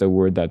 That's the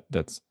word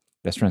that's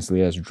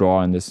translated as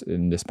draw in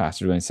this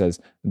passage when it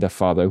says the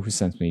Father who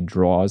sent me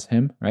draws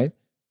him, right?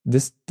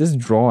 This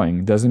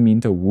drawing doesn't mean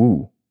to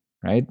woo,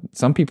 right?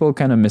 Some people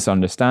kind of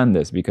misunderstand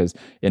this because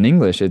in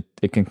English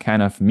it can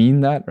kind of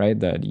mean that, right?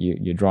 That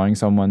you're drawing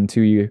someone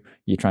to you,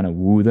 you're trying to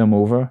woo them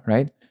over,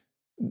 right?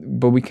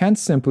 But we can't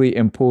simply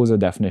impose a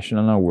definition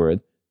on a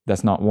word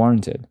that's not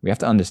warranted. We have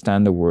to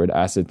understand the word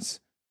as it's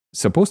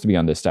supposed to be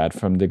understood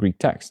from the Greek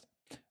text.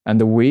 And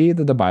the way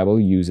that the Bible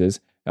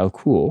uses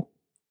elkuo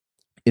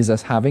is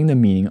as having the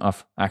meaning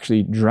of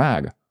actually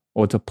drag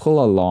or to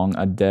pull along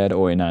a dead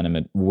or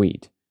inanimate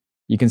weight.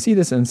 You can see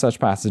this in such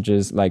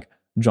passages like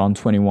John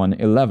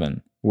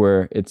 21:11,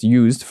 where it's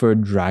used for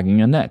dragging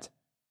a net,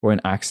 or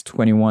in Acts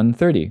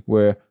 21:30,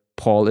 where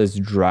Paul is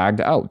dragged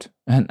out,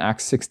 and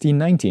Acts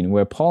 16:19,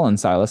 where Paul and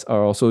Silas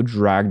are also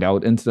dragged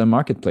out into the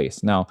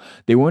marketplace. Now,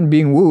 they weren't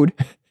being wooed,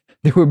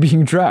 they were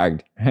being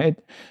dragged, right?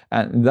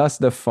 And thus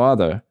the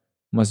Father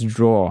must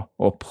draw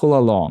or pull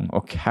along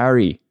or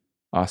carry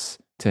us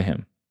to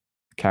him,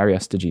 carry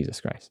us to Jesus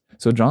Christ.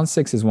 So John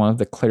 6 is one of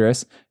the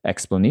clearest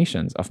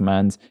explanations of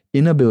man's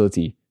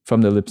inability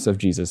from the lips of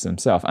Jesus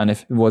himself. And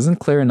if it wasn't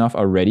clear enough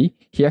already,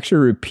 he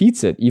actually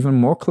repeats it even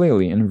more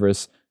clearly in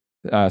verse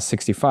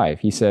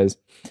 65. He says,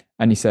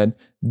 and he said,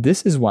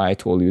 "This is why I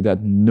told you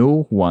that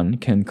no one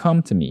can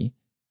come to me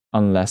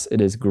unless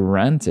it is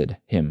granted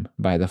him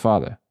by the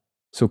Father."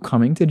 So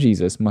coming to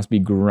Jesus must be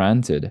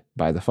granted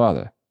by the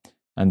Father.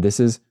 And this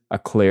is a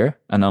clear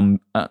and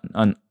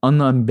an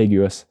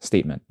unambiguous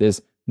statement.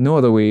 There's no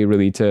other way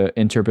really to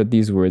interpret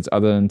these words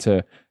other than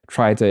to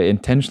try to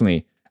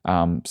intentionally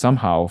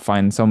somehow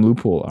find some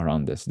loophole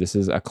around this. This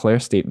is a clear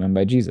statement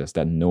by Jesus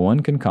that no one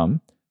can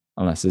come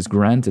unless it's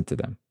granted to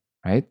them,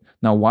 right?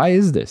 Now, why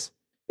is this?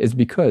 It's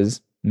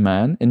because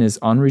man in his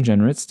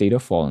unregenerate state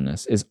of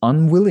fallenness is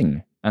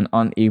unwilling and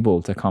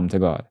unable to come to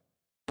God.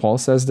 Paul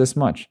says this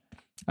much,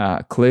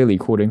 clearly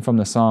quoting from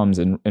the Psalms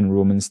in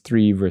Romans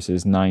 3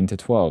 verses 9 to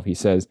 12. He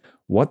says,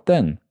 "What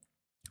then?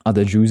 Are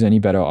the Jews any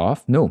better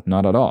off? No,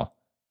 not at all.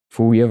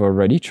 For we have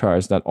already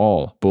charged that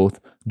all, both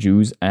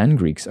Jews and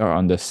Greeks, are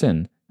under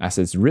sin, as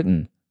it's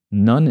written,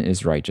 none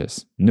is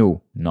righteous,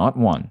 no, not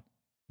one.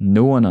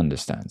 No one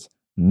understands,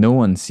 no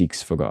one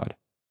seeks for God.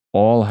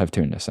 All have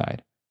turned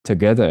aside.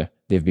 Together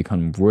they've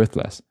become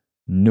worthless.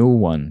 No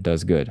one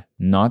does good,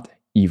 not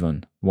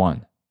even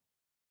one."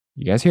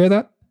 You guys hear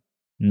that?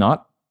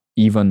 Not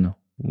even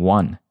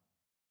one.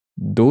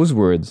 Those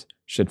words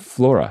should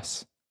floor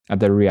us at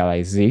the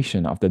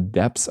realization of the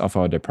depths of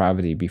our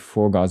depravity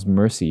before God's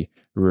mercy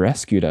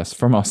rescued us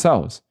from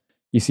ourselves.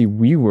 You see,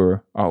 we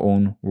were our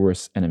own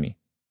worst enemy.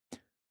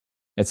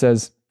 It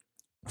says,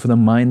 "For the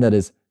mind that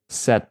is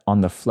set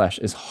on the flesh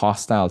is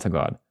hostile to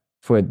God,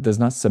 for it does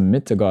not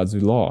submit to God's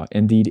law.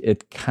 Indeed,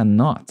 it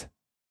cannot.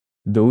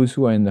 Those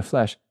who are in the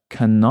flesh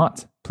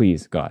cannot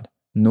please God.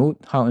 Note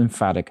how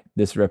emphatic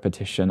this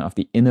repetition of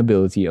the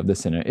inability of the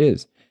sinner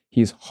is.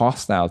 He is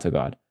hostile to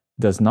God,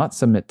 does not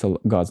submit to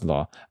God's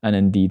law, and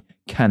indeed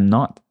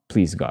cannot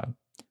please God.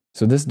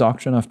 So this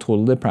doctrine of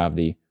total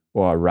depravity,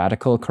 or a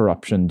radical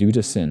corruption due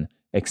to sin,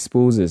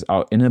 exposes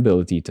our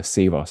inability to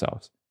save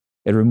ourselves.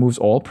 It removes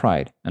all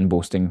pride and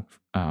boasting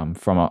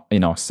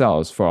in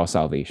ourselves for our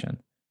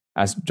salvation.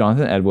 As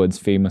Jonathan Edwards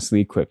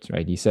famously quipped,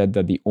 right? He said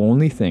that the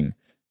only thing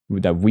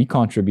that we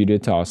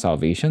contributed to our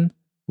salvation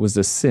was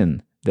the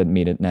sin that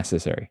made it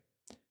necessary.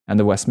 And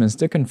the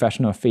Westminster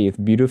Confession of Faith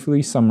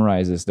beautifully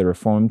summarizes the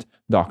Reformed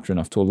doctrine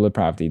of total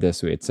depravity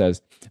this way. It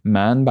says,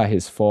 "Man by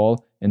his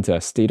fall into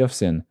a state of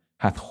sin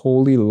hath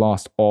wholly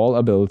lost all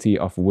ability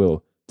of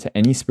will to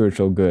any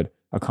spiritual good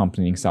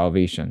accompanying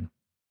salvation.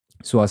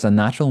 So as a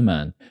natural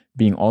man,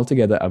 being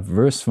altogether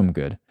averse from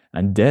good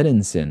and dead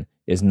in sin,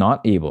 is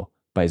not able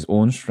by his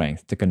own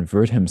strength to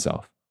convert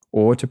himself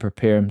or to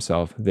prepare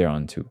himself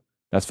thereunto."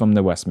 That's from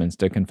the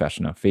Westminster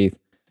Confession of Faith,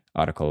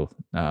 Article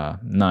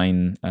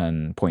 9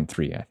 and point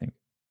 3, I think.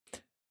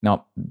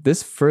 Now,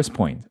 this first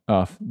point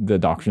of the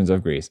doctrines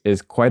of grace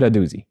is quite a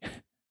doozy.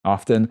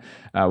 Often,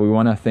 we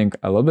want to think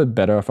a little bit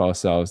better of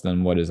ourselves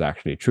than what is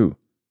actually true.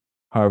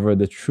 However,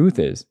 the truth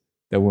is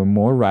that we're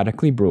more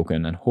radically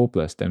broken and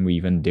hopeless than we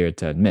even dared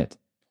to admit.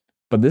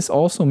 But this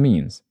also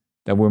means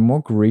that we're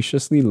more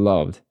graciously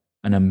loved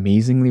and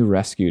amazingly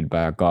rescued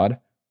by a God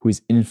who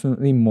is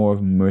infinitely more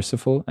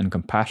merciful and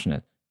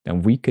compassionate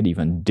than we could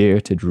even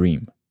dare to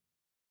dream.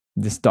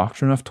 This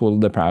doctrine of total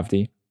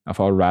depravity, of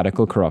our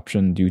radical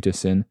corruption due to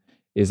sin,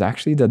 is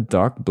actually the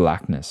dark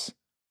blackness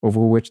over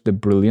which the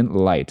brilliant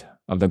light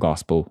of the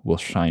gospel will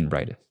shine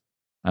brightest.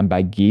 And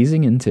by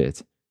gazing into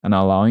it and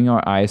allowing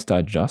our eyes to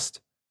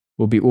adjust,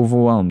 we'll be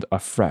overwhelmed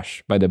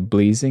afresh by the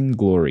blazing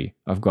glory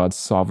of God's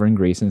sovereign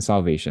grace and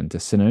salvation to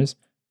sinners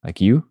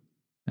like you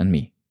and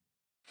me.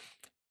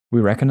 We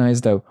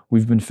recognize that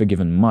we've been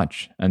forgiven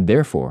much, and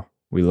therefore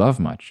we love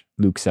much,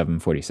 Luke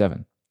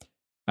 7:47.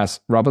 As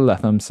Robert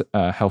Letham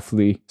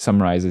helpfully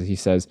summarizes, he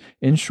says,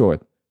 "In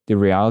short, the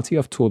reality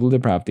of total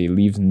depravity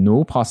leaves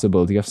no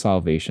possibility of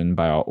salvation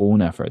by our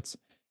own efforts.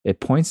 It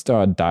points to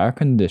our dire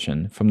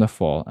condition from the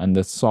fall and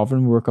the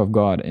sovereign work of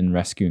God in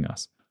rescuing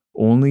us.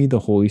 Only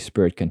the Holy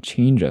Spirit can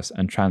change us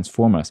and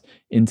transform us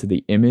into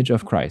the image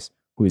of Christ,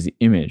 who is the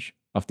image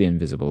of the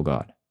invisible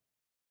God."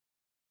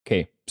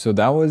 Okay, so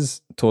that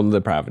was total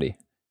depravity.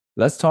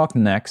 Let's talk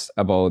next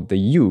about the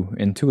U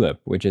in TULIP,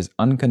 which is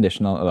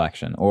unconditional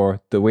election,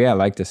 or the way I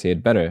like to say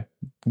it better,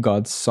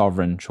 God's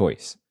sovereign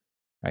choice,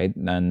 right?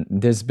 And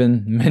there's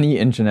been many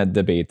internet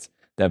debates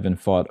that have been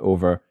fought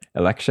over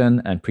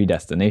election and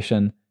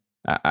predestination.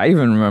 I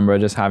even remember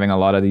just having a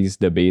lot of these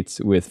debates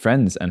with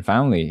friends and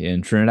family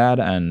in Trinidad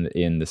and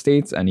in the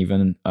States and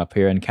even up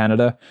here in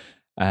Canada.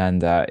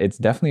 And it's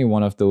definitely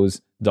one of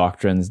those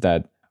doctrines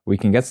that we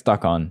can get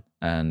stuck on,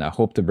 and I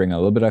hope to bring a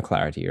little bit of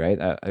clarity, right?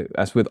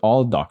 As with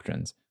all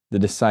doctrines, the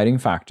deciding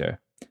factor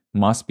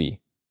must be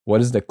what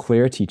is the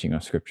clear teaching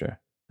of Scripture.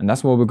 And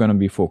that's what we're going to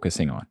be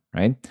focusing on,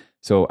 right?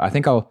 So I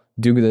think I'll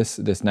do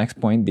this next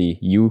point, the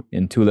U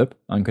in TULIP,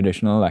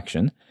 unconditional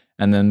election,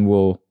 and then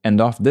we'll end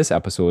off this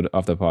episode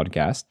of the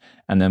podcast,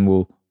 and then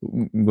we'll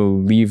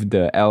leave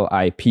the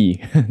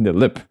LIP, the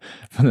lip,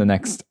 for the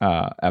next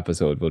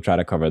episode. We'll try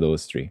to cover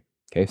those three.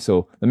 Okay,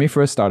 so let me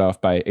first start off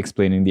by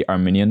explaining the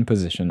Arminian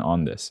position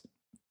on this.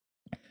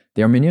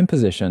 The Arminian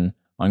position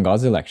on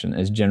God's election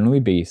is generally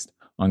based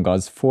on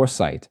God's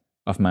foresight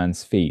of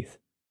man's faith,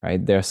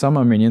 right? There are some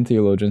Arminian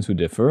theologians who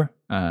differ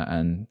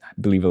and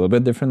believe a little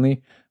bit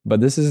differently, but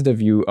this is the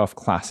view of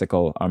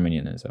classical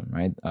Arminianism,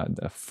 right?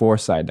 The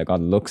foresight that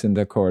God looks in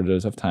the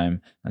corridors of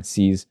time and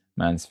sees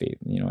man's faith.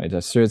 It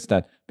asserts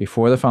that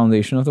before the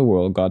foundation of the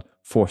world, God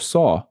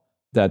foresaw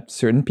that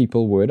certain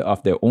people would,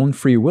 of their own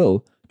free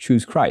will,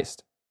 choose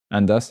Christ.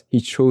 And thus, he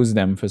chose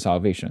them for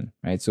salvation,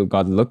 right? So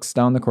God looks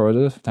down the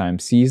corridors of time,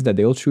 sees that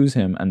they'll choose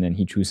him, and then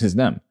he chooses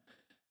them.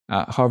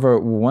 However,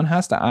 one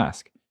has to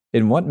ask,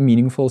 in what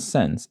meaningful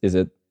sense is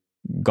it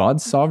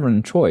God's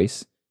sovereign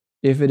choice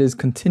if it is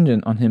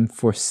contingent on him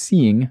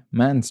foreseeing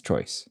man's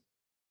choice?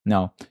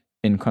 Now,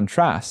 in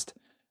contrast,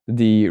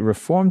 the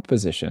Reformed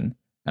position,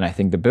 and I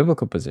think the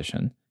biblical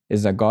position,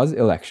 is that God's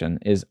election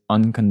is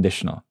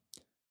unconditional.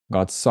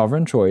 God's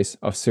sovereign choice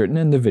of certain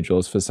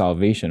individuals for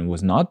salvation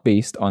was not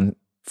based on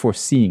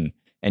foreseeing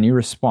any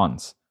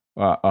response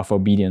of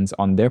obedience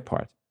on their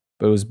part,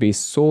 but it was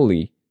based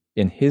solely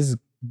in his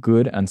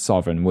good and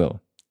sovereign will,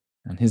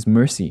 and his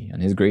mercy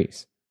and his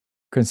grace.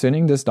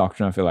 Concerning this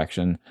doctrine of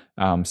election,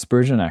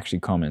 Spurgeon actually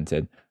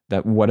commented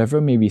that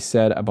whatever may be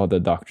said about the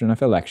doctrine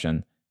of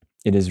election,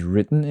 it is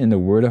written in the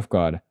Word of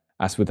God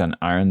as with an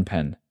iron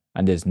pen,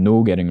 and there's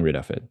no getting rid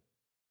of it.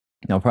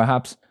 Now,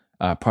 perhaps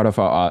part of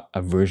our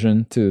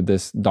aversion to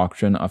this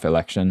doctrine of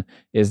election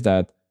is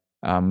that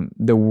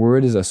the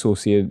word is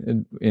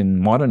associated, in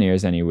modern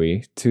ears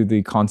anyway, to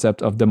the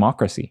concept of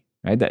democracy,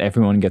 right? That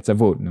everyone gets a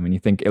vote. And when you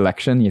think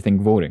election, you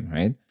think voting,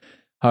 right?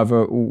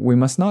 However, we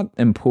must not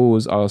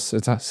impose our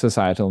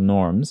societal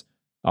norms,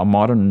 our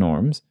modern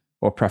norms,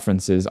 or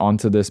preferences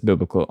onto the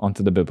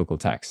biblical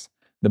text.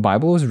 The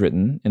Bible was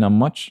written in a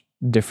much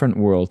different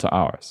world to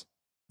ours.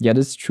 Yet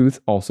its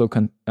truth also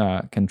can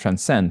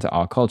transcend to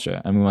our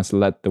culture, and we must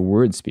let the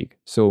Word speak.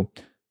 So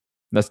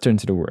let's turn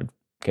to the Word.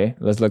 Okay,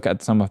 let's look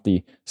at some of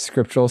the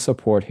scriptural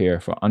support here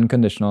for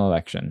unconditional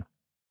election,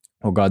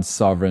 or God's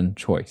sovereign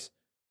choice.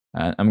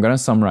 And I'm going to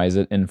summarize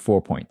it in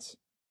 4 points.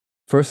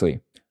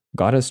 Firstly,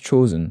 God has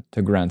chosen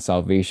to grant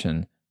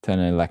salvation to an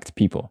elect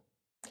people.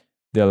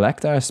 The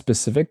elect are a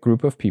specific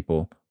group of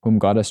people whom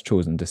God has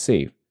chosen to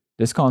save.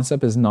 This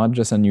concept is not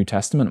just a New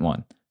Testament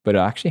one, but it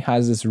actually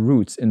has its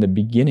roots in the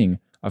beginning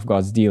of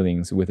God's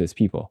dealings with his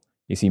people.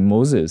 You see,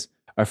 Moses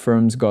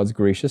affirms God's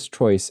gracious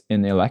choice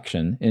in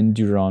election in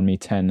Deuteronomy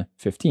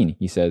 10:15.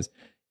 He says,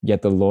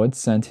 "Yet the Lord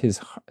set his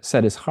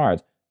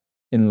heart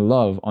in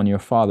love on your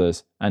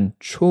fathers and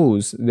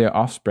chose their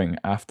offspring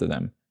after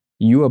them,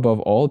 you above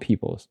all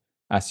peoples,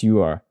 as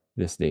you are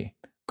this day."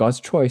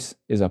 God's choice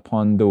is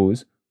upon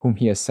those whom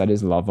he has set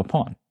his love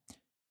upon.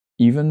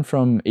 Even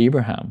from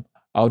Abraham,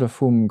 out of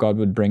whom God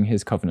would bring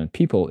his covenant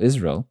people,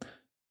 Israel,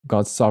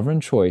 God's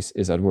sovereign choice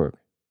is at work.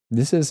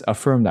 This is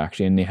affirmed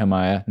actually in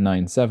Nehemiah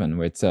 9:7,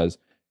 where it says,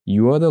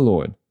 "You are the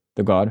Lord,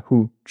 the God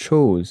who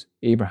chose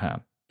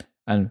Abraham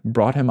and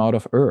brought him out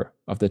of Ur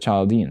of the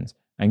Chaldeans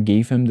and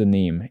gave him the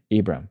name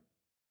Abram."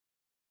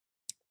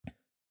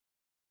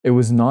 It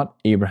was not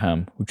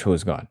Abraham who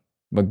chose God,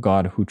 but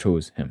God who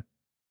chose him.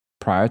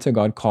 Prior to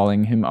God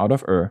calling him out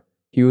of Ur,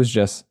 he was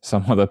just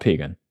some other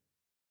pagan.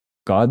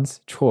 God's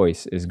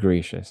choice is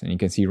gracious, and you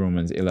can see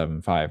Romans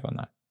 11:5 on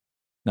that.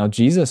 Now,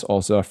 Jesus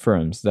also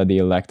affirms that the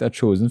elect are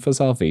chosen for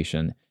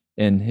salvation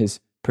in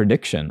his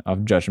prediction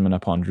of judgment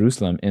upon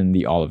Jerusalem in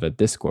the Olivet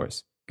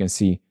Discourse. You can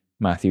see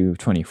Matthew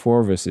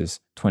 24,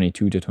 verses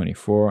 22 to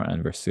 24,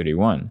 and verse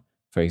 31,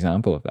 for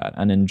example of that.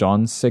 And in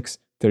John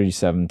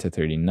 6:37 to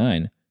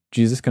 39,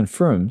 Jesus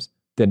confirms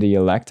that the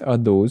elect are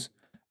those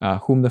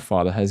whom the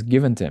Father has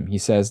given to him. He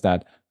says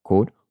that,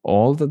 quote,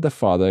 "All that the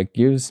Father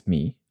gives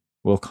me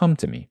will come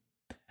to me,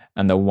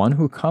 and the one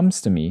who comes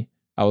to me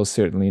I will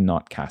certainly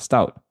not cast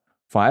out.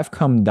 For I have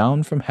come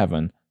down from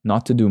heaven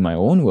not to do my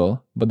own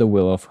will, but the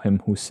will of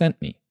him who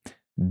sent me.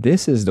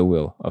 This is the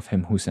will of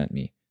him who sent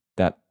me,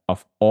 that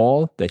of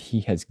all that he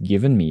has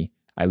given me,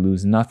 I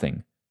lose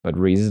nothing, but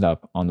raise it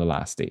up on the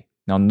last day."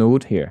 Now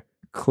note here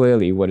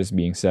clearly what is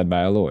being said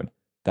by our Lord,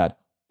 that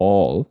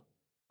all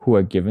who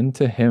are given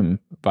to him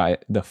by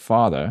the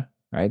Father,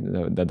 right,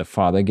 that the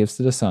Father gives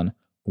to the Son,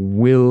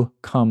 will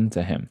come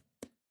to him,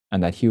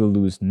 and that he will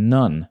lose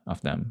none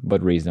of them,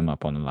 but raise them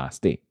up on the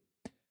last day.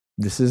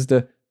 This is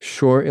the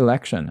sure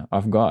election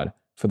of God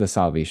for the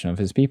salvation of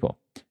his people.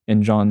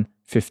 In John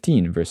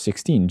 15, verse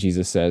 16,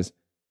 Jesus says,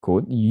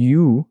 quote,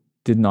 "You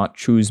did not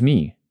choose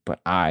me,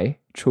 but I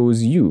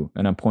chose you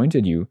and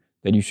appointed you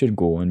that you should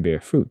go and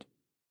bear fruit."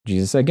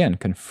 Jesus again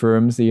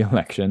confirms the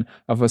election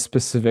of a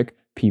specific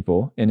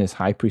people in his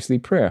high priestly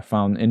prayer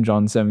found in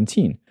John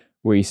 17,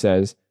 where he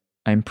says,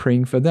 "I'm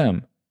praying for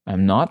them.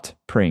 I'm not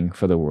praying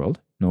for the world."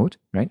 Note,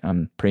 right?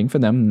 "I'm praying for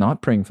them,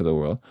 not praying for the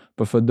world,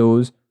 but for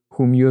those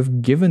whom you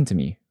have given to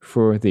me,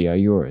 for they are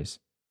yours."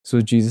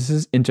 So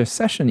Jesus'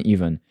 intercession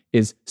even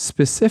is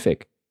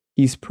specific.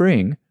 He's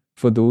praying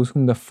for those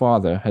whom the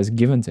Father has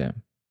given to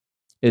him.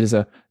 It is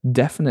a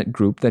definite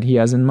group that he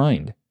has in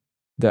mind.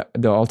 The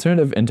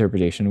alternative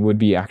interpretation would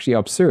be actually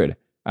absurd,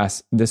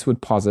 as this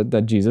would posit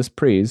that Jesus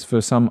prays for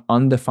some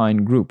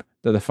undefined group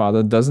that the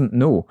Father doesn't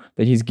know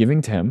that he's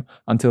giving to him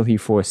until he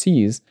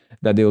foresees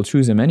that they'll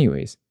choose him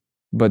anyways.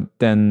 But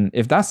then,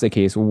 if that's the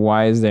case,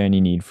 why is there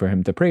any need for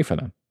him to pray for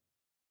them?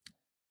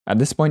 At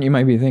this point, you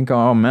might be thinking,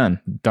 "Oh man,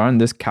 darn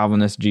this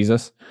Calvinist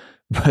Jesus."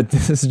 But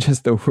this is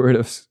just the word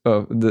of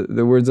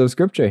the words of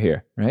Scripture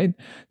here, right?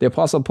 The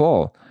Apostle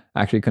Paul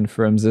actually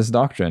confirms this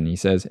doctrine. He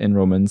says in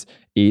Romans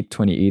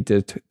 8:28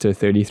 to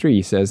 33,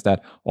 he says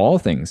that all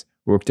things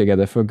work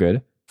together for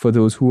good for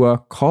those who are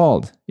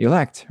called,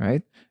 elect,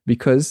 right?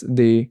 Because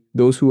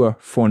those who are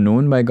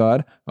foreknown by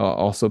God are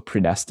also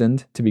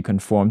predestined to be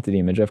conformed to the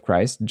image of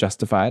Christ,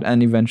 justified,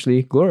 and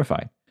eventually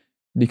glorified.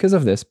 Because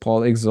of this,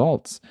 Paul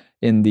exalts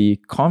in the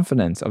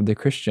confidence of the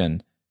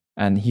Christian,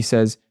 and he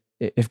says,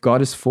 if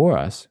God is for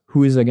us,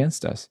 who is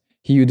against us?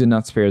 He who did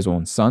not spare his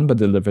own son, but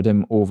delivered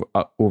him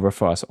over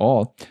for us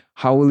all,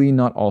 how will he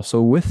not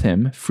also with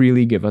him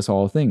freely give us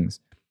all things?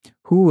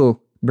 Who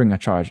will bring a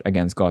charge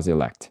against God's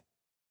elect?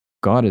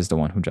 God is the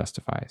one who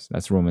justifies.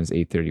 That's Romans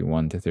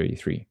 8:31 to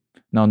 33.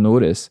 Now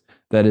notice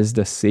that is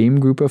the same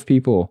group of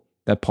people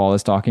that Paul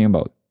is talking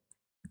about.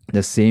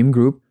 The same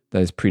group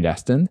that is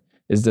predestined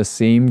is the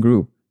same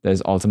group that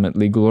is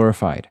ultimately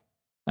glorified.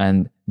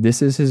 And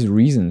this is his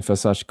reason for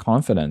such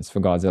confidence for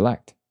God's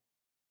elect.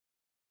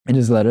 In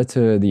his letter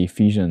to the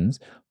Ephesians,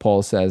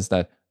 Paul says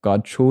that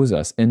God chose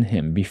us in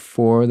him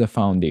before the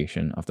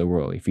foundation of the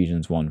world,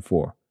 Ephesians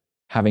 1:4,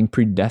 having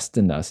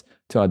predestined us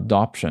to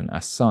adoption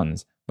as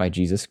sons by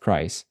Jesus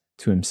Christ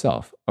to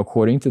himself,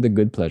 according to the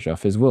good pleasure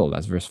of his will.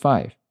 That's verse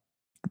 5.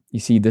 You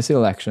see, this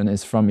election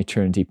is from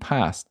eternity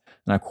past,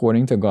 and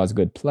according to God's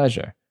good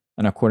pleasure,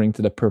 and according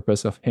to the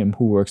purpose of him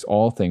who works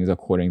all things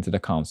according to the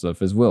counsel of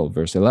his will,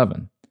 verse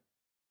 11.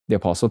 The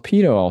Apostle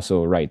Peter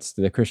also writes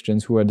to the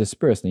Christians who are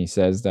dispersed, and he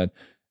says that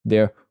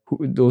they're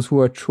those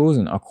who are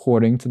chosen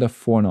according to the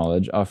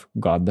foreknowledge of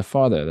God the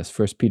Father. That's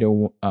 1 Peter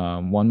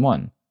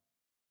 1:1.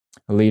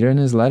 Later in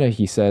his letter,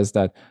 he says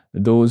that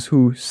those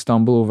who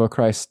stumble over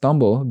Christ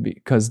stumble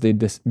because they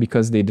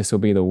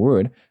disobey the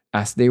word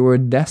as they were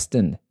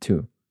destined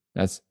to.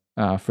 That's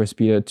 1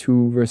 Peter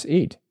 2 verse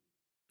 8.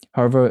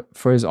 However,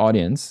 for his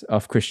audience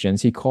of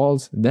Christians, he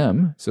calls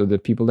them, so the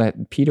people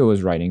that Peter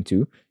was writing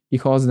to, he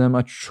calls them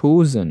a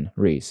chosen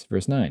race,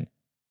 verse 9,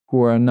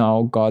 who are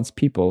now God's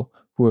people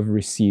who have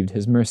received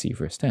his mercy,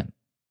 verse 10.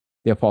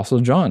 The Apostle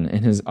John,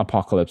 in his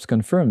Apocalypse,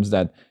 confirms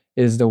that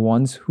it is the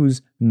ones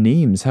whose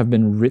names have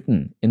been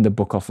written in the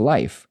book of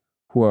life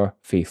who are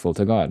faithful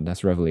to God.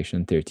 That's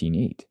Revelation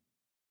 13:8.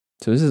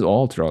 So this is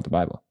all throughout the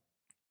Bible.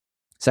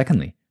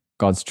 Secondly,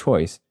 God's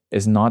choice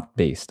is not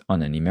based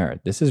on any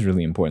merit. This is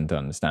really important to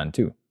understand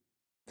too.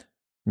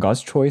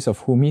 God's choice of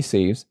whom he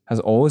saves has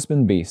always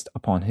been based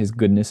upon his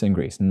goodness and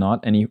grace,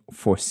 not any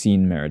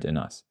foreseen merit in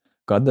us.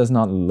 God does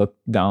not look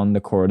down the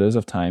corridors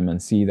of time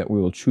and see that we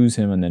will choose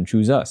him and then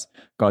choose us.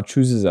 God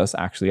chooses us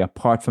actually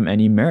apart from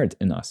any merit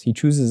in us. He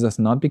chooses us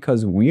not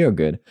because we are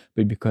good,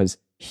 but because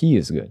he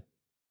is good.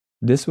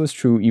 This was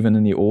true even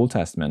in the Old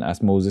Testament,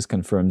 as Moses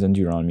confirms in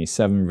Deuteronomy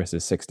 7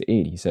 verses 6 to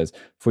 8. He says,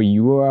 "For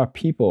you are a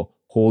people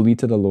holy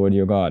to the Lord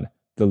your God.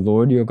 The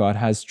Lord your God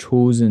has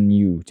chosen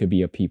you to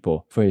be a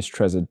people for his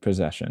treasured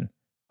possession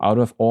out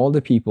of all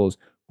the peoples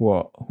who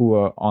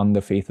are on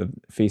the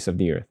face of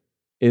the earth.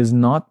 It is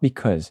not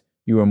because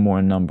you are more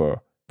in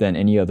number than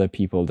any other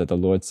people that the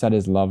Lord set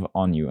his love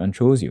on you and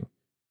chose you.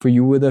 For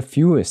you were the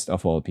fewest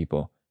of all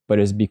people, but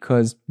it is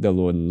because the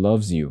Lord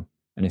loves you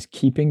and is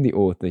keeping the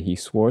oath that he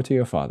swore to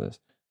your fathers,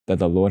 that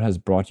the Lord has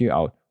brought you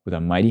out with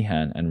a mighty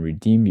hand and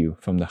redeemed you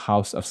from the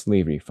house of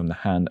slavery, from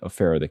the hand of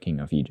Pharaoh the king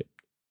of Egypt."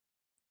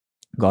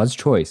 God's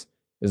choice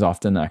is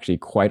often actually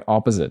quite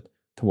opposite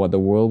to what the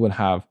world would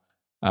have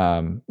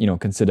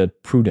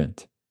considered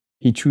prudent.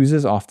 He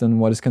chooses often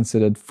what is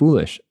considered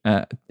foolish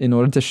in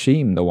order to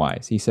shame the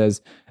wise. He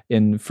says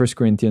in 1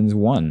 Corinthians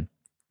 1,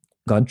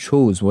 God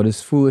chose what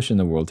is foolish in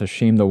the world to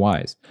shame the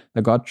wise.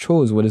 That God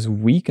chose what is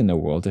weak in the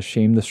world to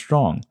shame the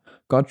strong.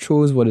 God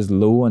chose what is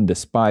low and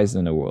despised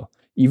in the world,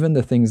 even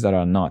the things that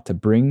are not, to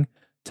bring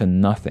to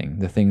nothing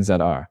the things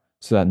that are,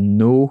 so that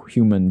no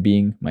human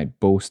being might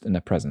boast in the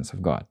presence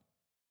of God.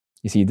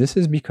 You see, this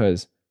is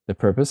because the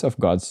purpose of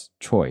God's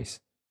choice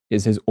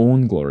is his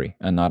own glory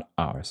and not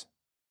ours.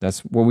 That's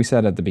what we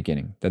said at the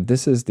beginning, that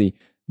this is the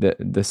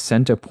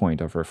center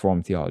point of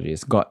Reformed theology.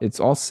 It's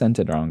all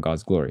centered around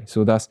God's glory.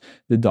 So thus,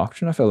 the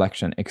doctrine of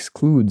election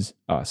excludes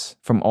us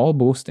from all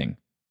boasting.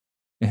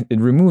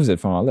 It removes it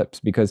from our lips,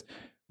 because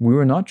we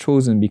were not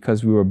chosen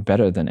because we were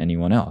better than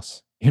anyone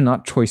else. You're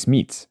not choice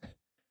meats.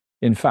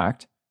 In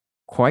fact,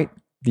 quite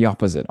the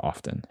opposite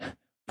often.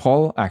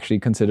 Paul actually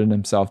considered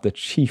himself the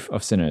chief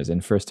of sinners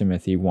in 1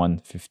 Timothy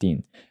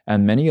 1:15,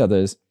 and many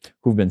others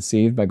who've been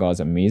saved by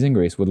God's amazing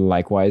grace would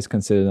likewise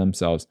consider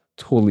themselves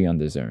totally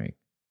undeserving.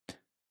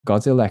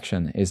 God's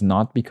election is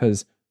not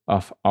because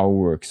of our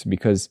works,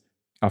 because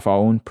of our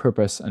own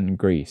purpose and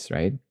grace,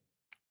 right?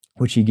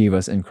 Which he gave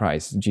us in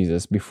Christ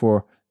Jesus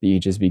before the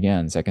ages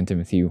began, 2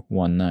 Timothy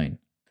 1:9.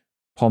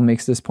 Paul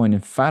makes this point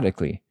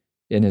emphatically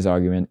in his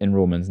argument in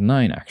Romans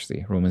 9,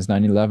 actually, Romans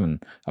 9:11,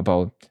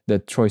 about the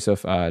choice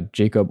of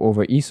Jacob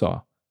over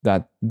Esau,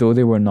 that though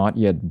they were not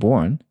yet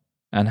born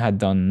and had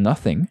done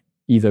nothing,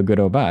 either good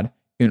or bad,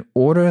 in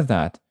order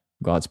that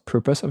God's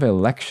purpose of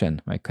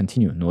election might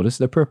continue. Notice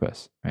the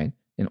purpose, right?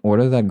 In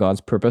order that God's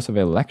purpose of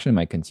election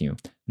might continue,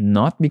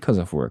 not because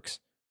of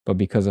works, but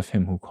because of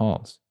him who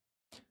calls.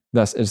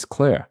 Thus, it is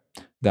clear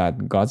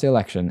that God's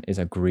election is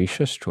a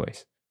gracious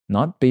choice,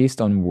 not based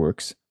on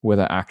works,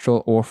 whether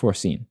actual or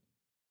foreseen.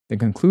 The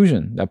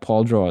conclusion that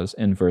Paul draws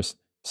in verse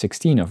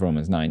 16 of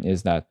Romans 9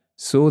 is that,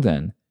 so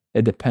then,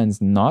 it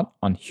depends not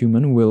on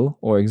human will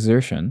or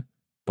exertion,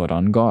 but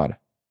on God,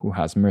 who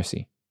has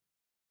mercy.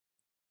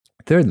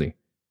 Thirdly,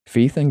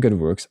 faith and good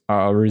works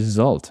are a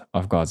result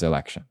of God's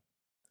election.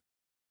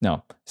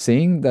 Now,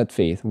 saying that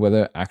faith,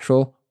 whether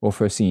actual or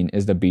foreseen,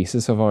 is the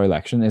basis of our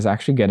election is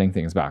actually getting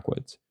things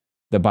backwards.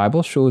 The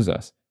Bible shows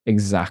us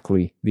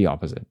exactly the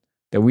opposite,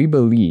 that we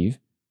believe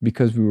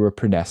because we were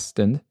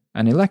predestined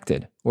and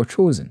elected or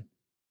chosen.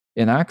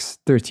 In Acts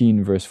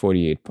 13, verse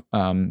 48,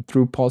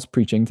 through Paul's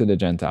preaching to the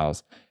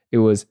Gentiles, it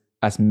was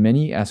as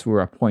many as were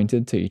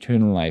appointed to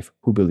eternal life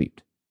who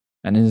believed.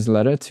 And in his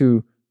letter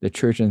to the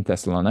church in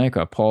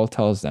Thessalonica, Paul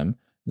tells them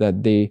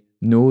that they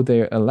know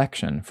their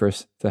election,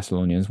 1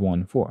 Thessalonians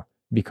 1:4,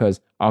 because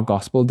our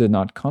gospel did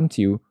not come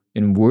to you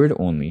in word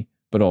only,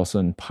 but also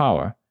in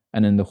power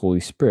and in the Holy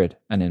Spirit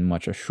and in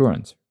much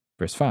assurance,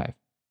 verse 5.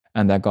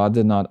 And that God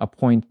did not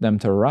appoint them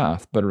to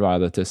wrath, but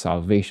rather to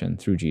salvation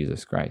through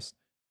Jesus Christ.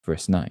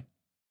 Verse 9.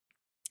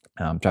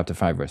 Chapter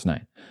 5, verse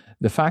 9.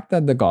 The fact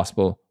that the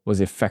gospel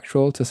was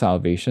effectual to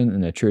salvation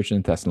in the church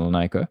in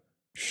Thessalonica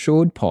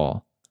showed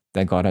Paul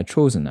that God had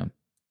chosen them.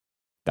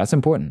 That's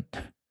important.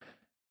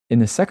 In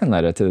the second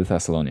letter to the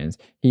Thessalonians,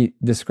 he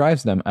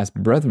describes them as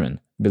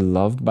brethren,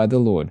 beloved by the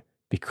Lord,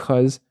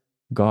 because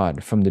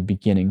God from the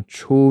beginning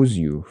chose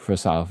you for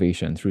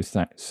salvation through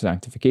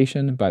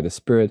sanctification by the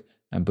Spirit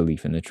and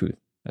belief in the truth.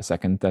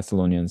 2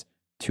 Thessalonians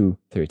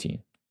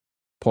 2:13.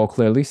 Paul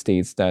clearly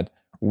states that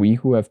we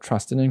who have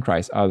trusted in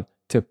Christ are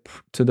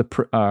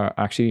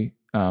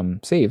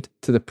saved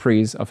to the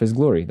praise of his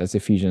glory. That's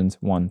Ephesians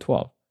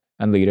 1:12.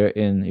 And later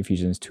in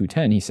Ephesians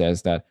 2:10, he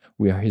says that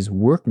we are his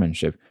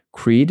workmanship,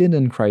 created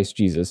in Christ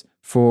Jesus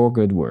for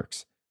good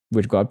works,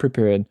 which God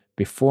prepared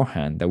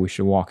beforehand that we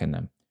should walk in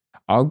them.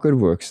 Our good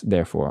works,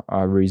 therefore,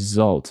 are a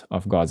result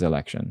of God's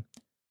election.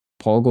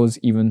 Paul goes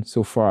even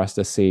so far as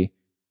to say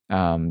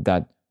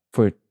that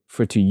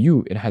for to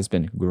you it has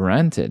been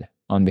granted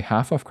on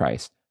behalf of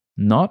Christ,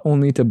 not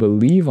only to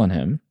believe on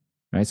him,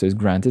 right? So it's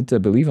granted to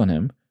believe on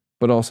him,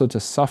 but also to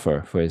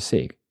suffer for his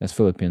sake. That's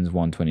Philippians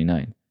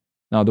 1:29.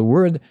 Now, the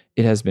word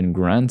 "it has been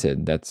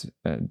granted" that's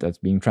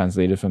being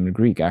translated from the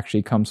Greek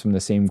actually comes from the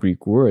same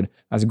Greek word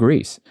as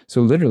grace.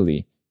 So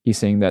literally, he's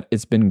saying that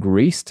it's been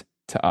graced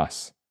to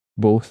us,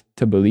 both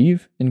to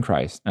believe in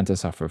Christ and to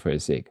suffer for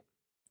his sake.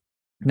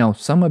 Now,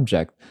 some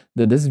object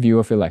that this view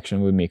of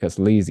election would make us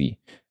lazy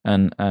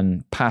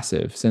and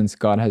passive, since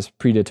God has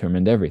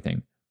predetermined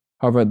everything.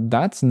 However,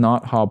 that's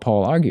not how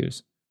Paul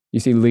argues. You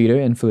see, later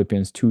in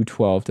Philippians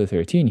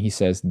 2:12-13, he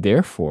says,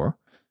 "Therefore,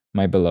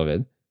 my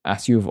beloved,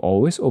 as you have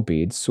always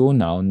obeyed, so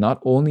now,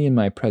 not only in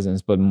my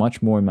presence, but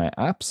much more in my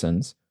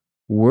absence,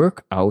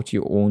 work out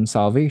your own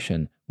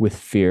salvation with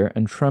fear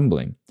and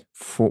trembling."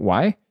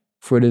 Why?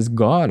 For it is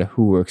God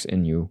who works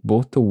in you,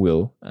 both to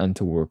will and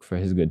to work for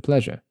his good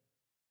pleasure.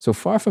 So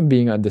far from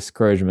being a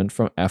discouragement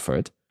from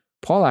effort,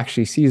 Paul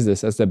actually sees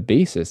this as the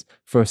basis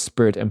for a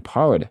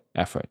spirit-empowered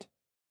effort.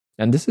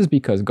 And this is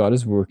because God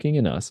is working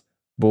in us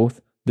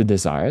both the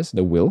desires,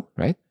 the will,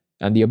 right,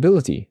 and the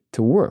ability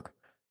to work.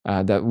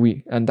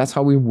 And that's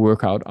how we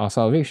work out our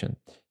salvation.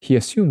 He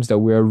assumes that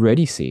we are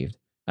already saved,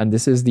 and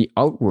this is the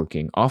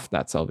outworking of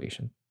that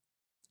salvation.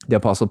 The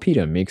Apostle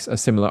Peter makes a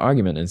similar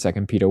argument in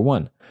 2 Peter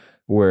 1,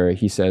 where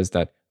he says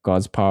that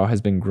God's power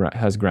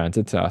has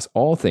granted to us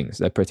all things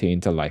that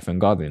pertain to life and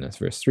godliness,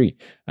 verse 3.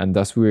 And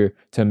thus we're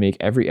to make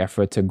every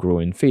effort to grow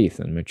in faith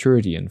and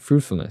maturity and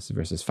fruitfulness,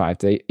 verses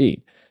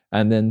 5-8.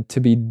 And then to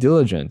be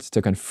diligent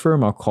to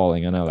confirm our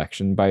calling and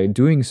election by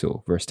doing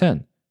so, verse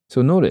 10.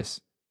 So notice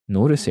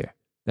here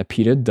that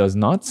Peter does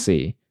not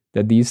say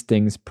that these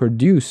things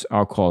produce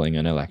our calling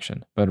and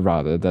election, but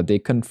rather that they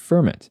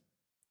confirm it,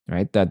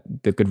 right?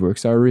 That the good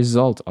works are a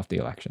result of the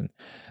election.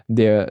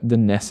 They're the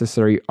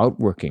necessary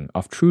outworking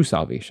of true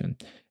salvation.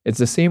 It's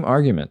the same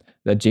argument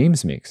that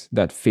James makes,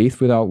 that faith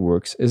without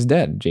works is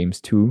dead. James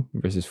 2,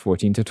 verses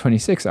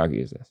 14-26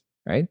 argues this,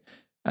 right?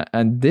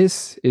 And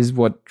this is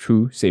what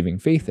true saving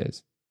faith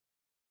is.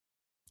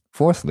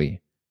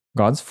 Fourthly,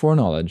 God's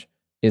foreknowledge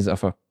is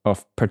of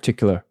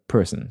particular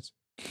persons.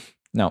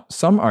 Now,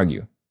 some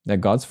argue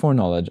that God's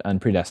foreknowledge and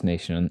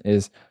predestination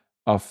is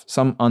of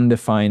some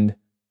undefined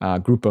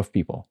group of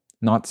people,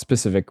 not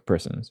specific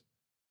persons.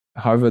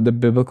 However, the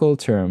biblical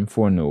term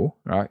foreknow,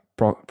 right,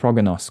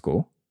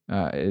 prognosko,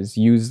 is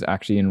used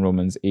actually in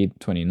Romans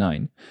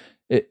 8:29.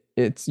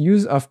 It's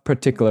used of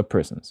particular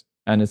persons,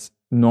 and its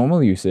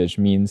normal usage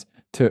means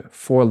to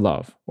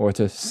forelove or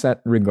to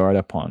set regard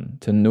upon,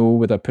 to know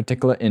with a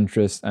particular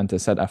interest and to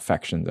set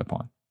affections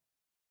upon.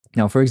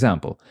 Now, for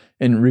example,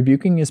 in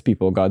rebuking his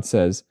people, God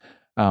says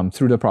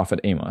through the prophet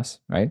Amos,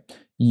 right?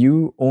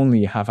 "You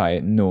only have I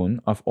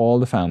known of all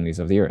the families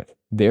of the earth.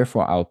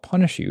 Therefore, I'll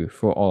punish you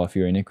for all of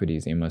your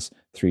iniquities." Amos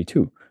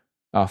 3:2.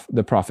 Of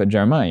the prophet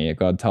Jeremiah,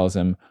 God tells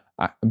him,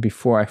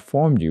 "Before I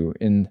formed you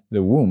in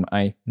the womb,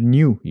 I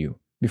knew you.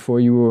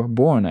 Before you were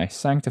born, I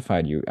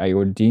sanctified you. I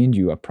ordained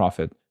you a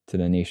prophet to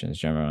the nations."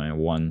 Jeremiah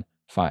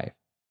 1:5.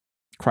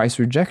 Christ's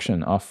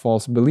rejection of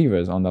false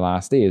believers on the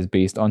last day is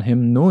based on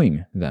him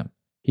knowing them.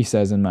 He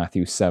says in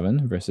Matthew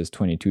 7, verses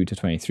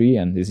 22-23,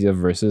 and these are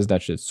verses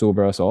that should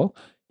sober us all.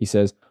 He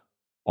says,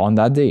 "On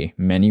that day,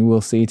 many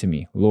will say to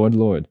me, 'Lord,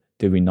 Lord,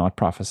 did we not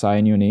prophesy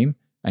in your name,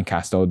 and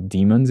cast out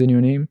demons in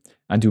your name,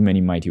 and do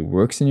many mighty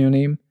works in your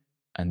name?'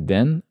 And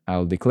then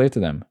I'll declare to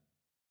them,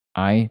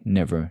 'I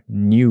never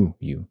knew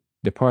you.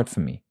 Depart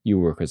from me, you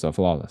workers of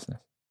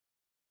lawlessness.'"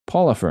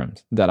 Paul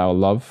affirms that our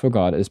love for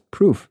God is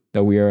proof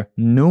that we are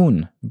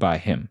known by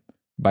him,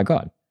 by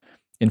God.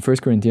 In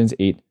 1 Corinthians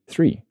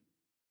 8:3,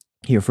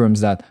 he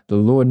affirms that the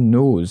Lord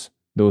knows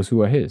those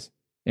who are his.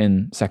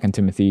 In 2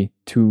 Timothy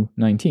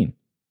 2:19,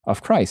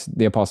 of Christ,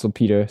 the Apostle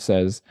Peter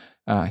says,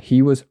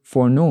 "He was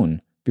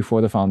foreknown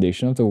before the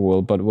foundation of the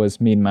world, but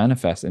was made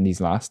manifest in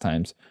these last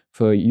times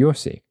for your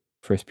sake."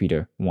 1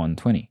 Peter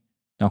 1:20.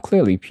 Now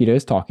clearly, Peter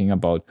is talking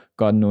about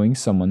God knowing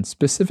someone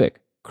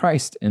specific,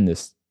 Christ in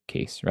this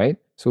case, right?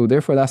 So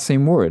therefore, that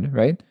same word,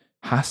 right,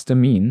 has to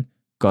mean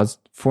God's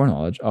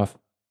foreknowledge of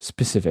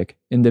specific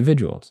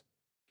individuals.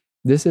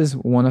 This is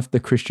one of the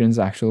Christian's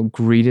actual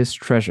greatest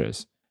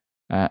treasures.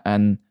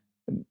 The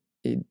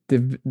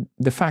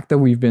fact that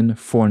we've been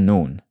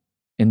foreknown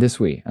in this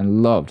way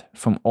and loved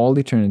from all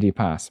eternity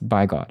past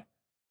by God.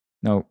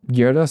 Now,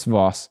 Geerdes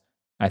Vos,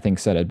 I think,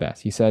 said it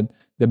best. He said,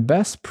 "The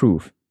best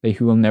proof that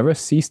he will never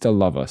cease to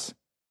love us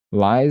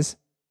lies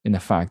in the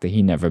fact that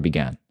he never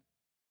began.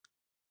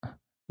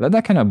 Let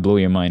that kind of blow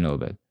your mind a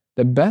little bit.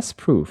 The best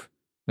proof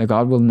that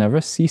God will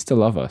never cease to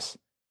love us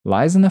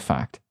lies in the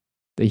fact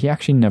that he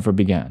actually never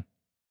began.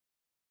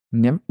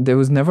 There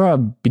was never a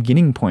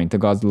beginning point to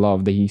God's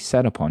love that he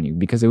set upon you,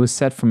 because it was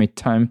set from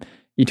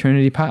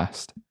eternity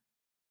past.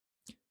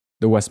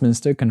 The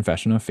Westminster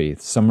Confession of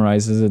Faith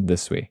summarizes it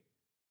this way: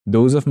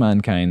 those of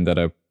mankind that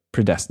are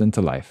predestined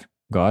to life,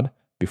 God,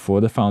 before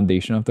the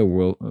foundation of the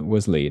world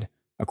was laid,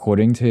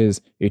 according to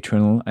his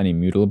eternal and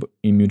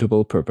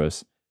immutable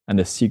purpose, and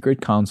the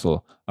secret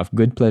counsel of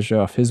good pleasure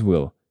of his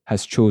will,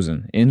 has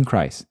chosen in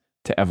Christ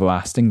to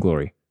everlasting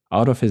glory,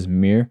 out of his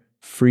mere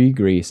free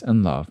grace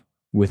and love,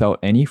 without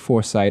any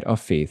foresight of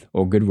faith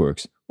or good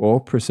works or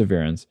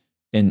perseverance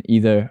in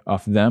either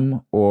of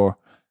them or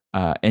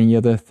any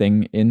other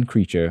thing in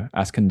creature,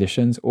 as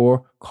conditions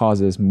or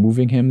causes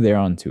moving him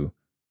thereunto,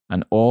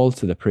 and all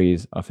to the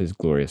praise of his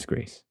glorious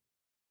grace.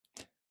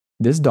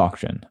 This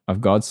doctrine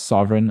of God's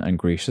sovereign and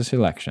gracious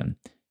election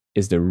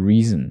is the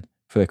reason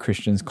for the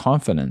Christian's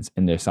confidence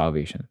in their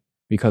salvation,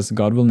 because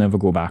God will never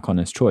go back on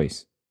his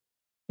choice.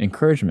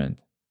 Encouragement,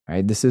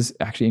 right? This is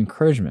actually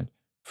encouragement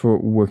for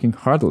working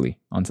heartily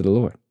unto the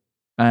Lord.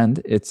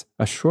 And it's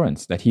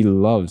assurance that he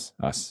loves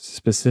us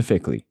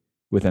specifically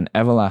with an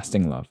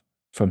everlasting love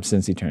from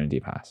since eternity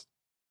past.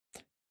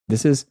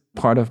 This is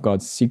part of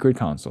God's secret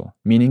counsel,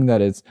 meaning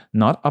that it's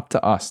not up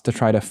to us to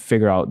try to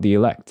figure out the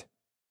elect.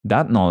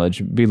 That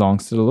knowledge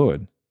belongs to the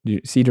Lord.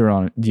 See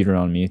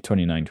Deuteronomy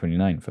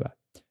 29:29 for that.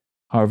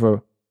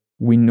 However,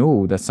 we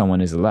know that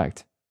someone is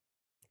elect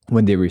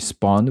when they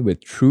respond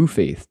with true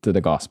faith to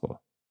the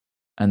gospel.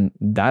 And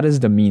that is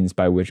the means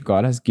by which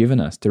God has given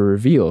us to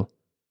reveal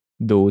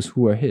those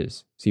who are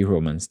his. See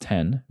Romans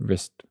 10,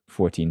 verse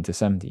 14 to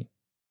 17.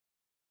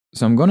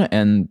 So I'm going to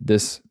end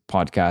this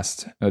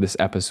podcast, or this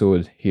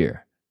episode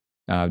here,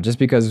 just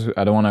because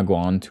I don't want to go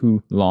on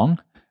too long.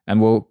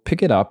 And we'll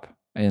pick it up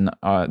in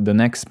the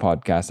next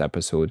podcast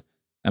episode,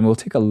 and we'll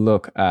take a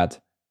look at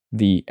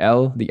the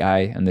L, the I,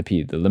 and the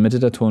P, the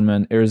limited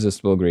atonement,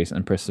 irresistible grace,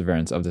 and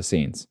perseverance of the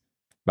saints.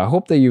 But I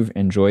hope that you've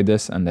enjoyed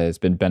this and that it's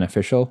been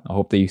beneficial. I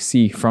hope that you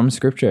see from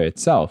Scripture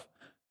itself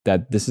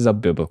that this is a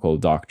biblical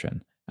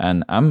doctrine.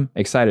 And I'm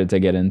excited to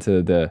get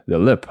into the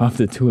lip of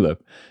the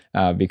tulip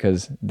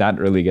because that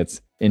really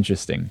gets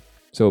interesting.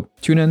 So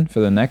tune in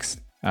for the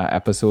next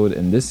episode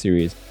in this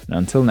series. And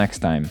until next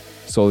time,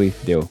 Soli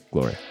Deo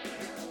Gloria.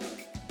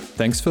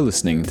 Thanks for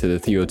listening to the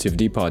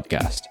Theotivity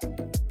Podcast.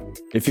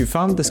 If you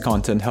found this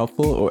content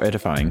helpful or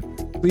edifying,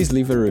 please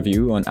leave a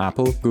review on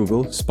Apple,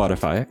 Google,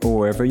 Spotify, or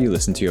wherever you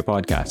listen to your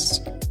podcasts.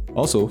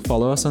 Also,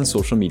 follow us on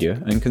social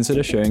media and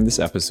consider sharing this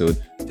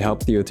episode to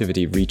help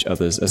Theotivity reach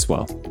others as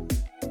well.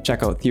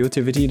 Check out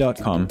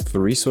theotivity.com for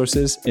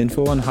resources,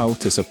 info on how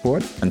to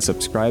support, and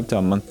subscribe to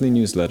our monthly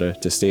newsletter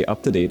to stay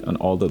up to date on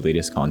all the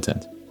latest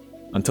content.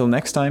 Until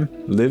next time,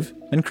 live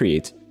and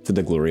create to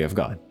the glory of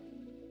God.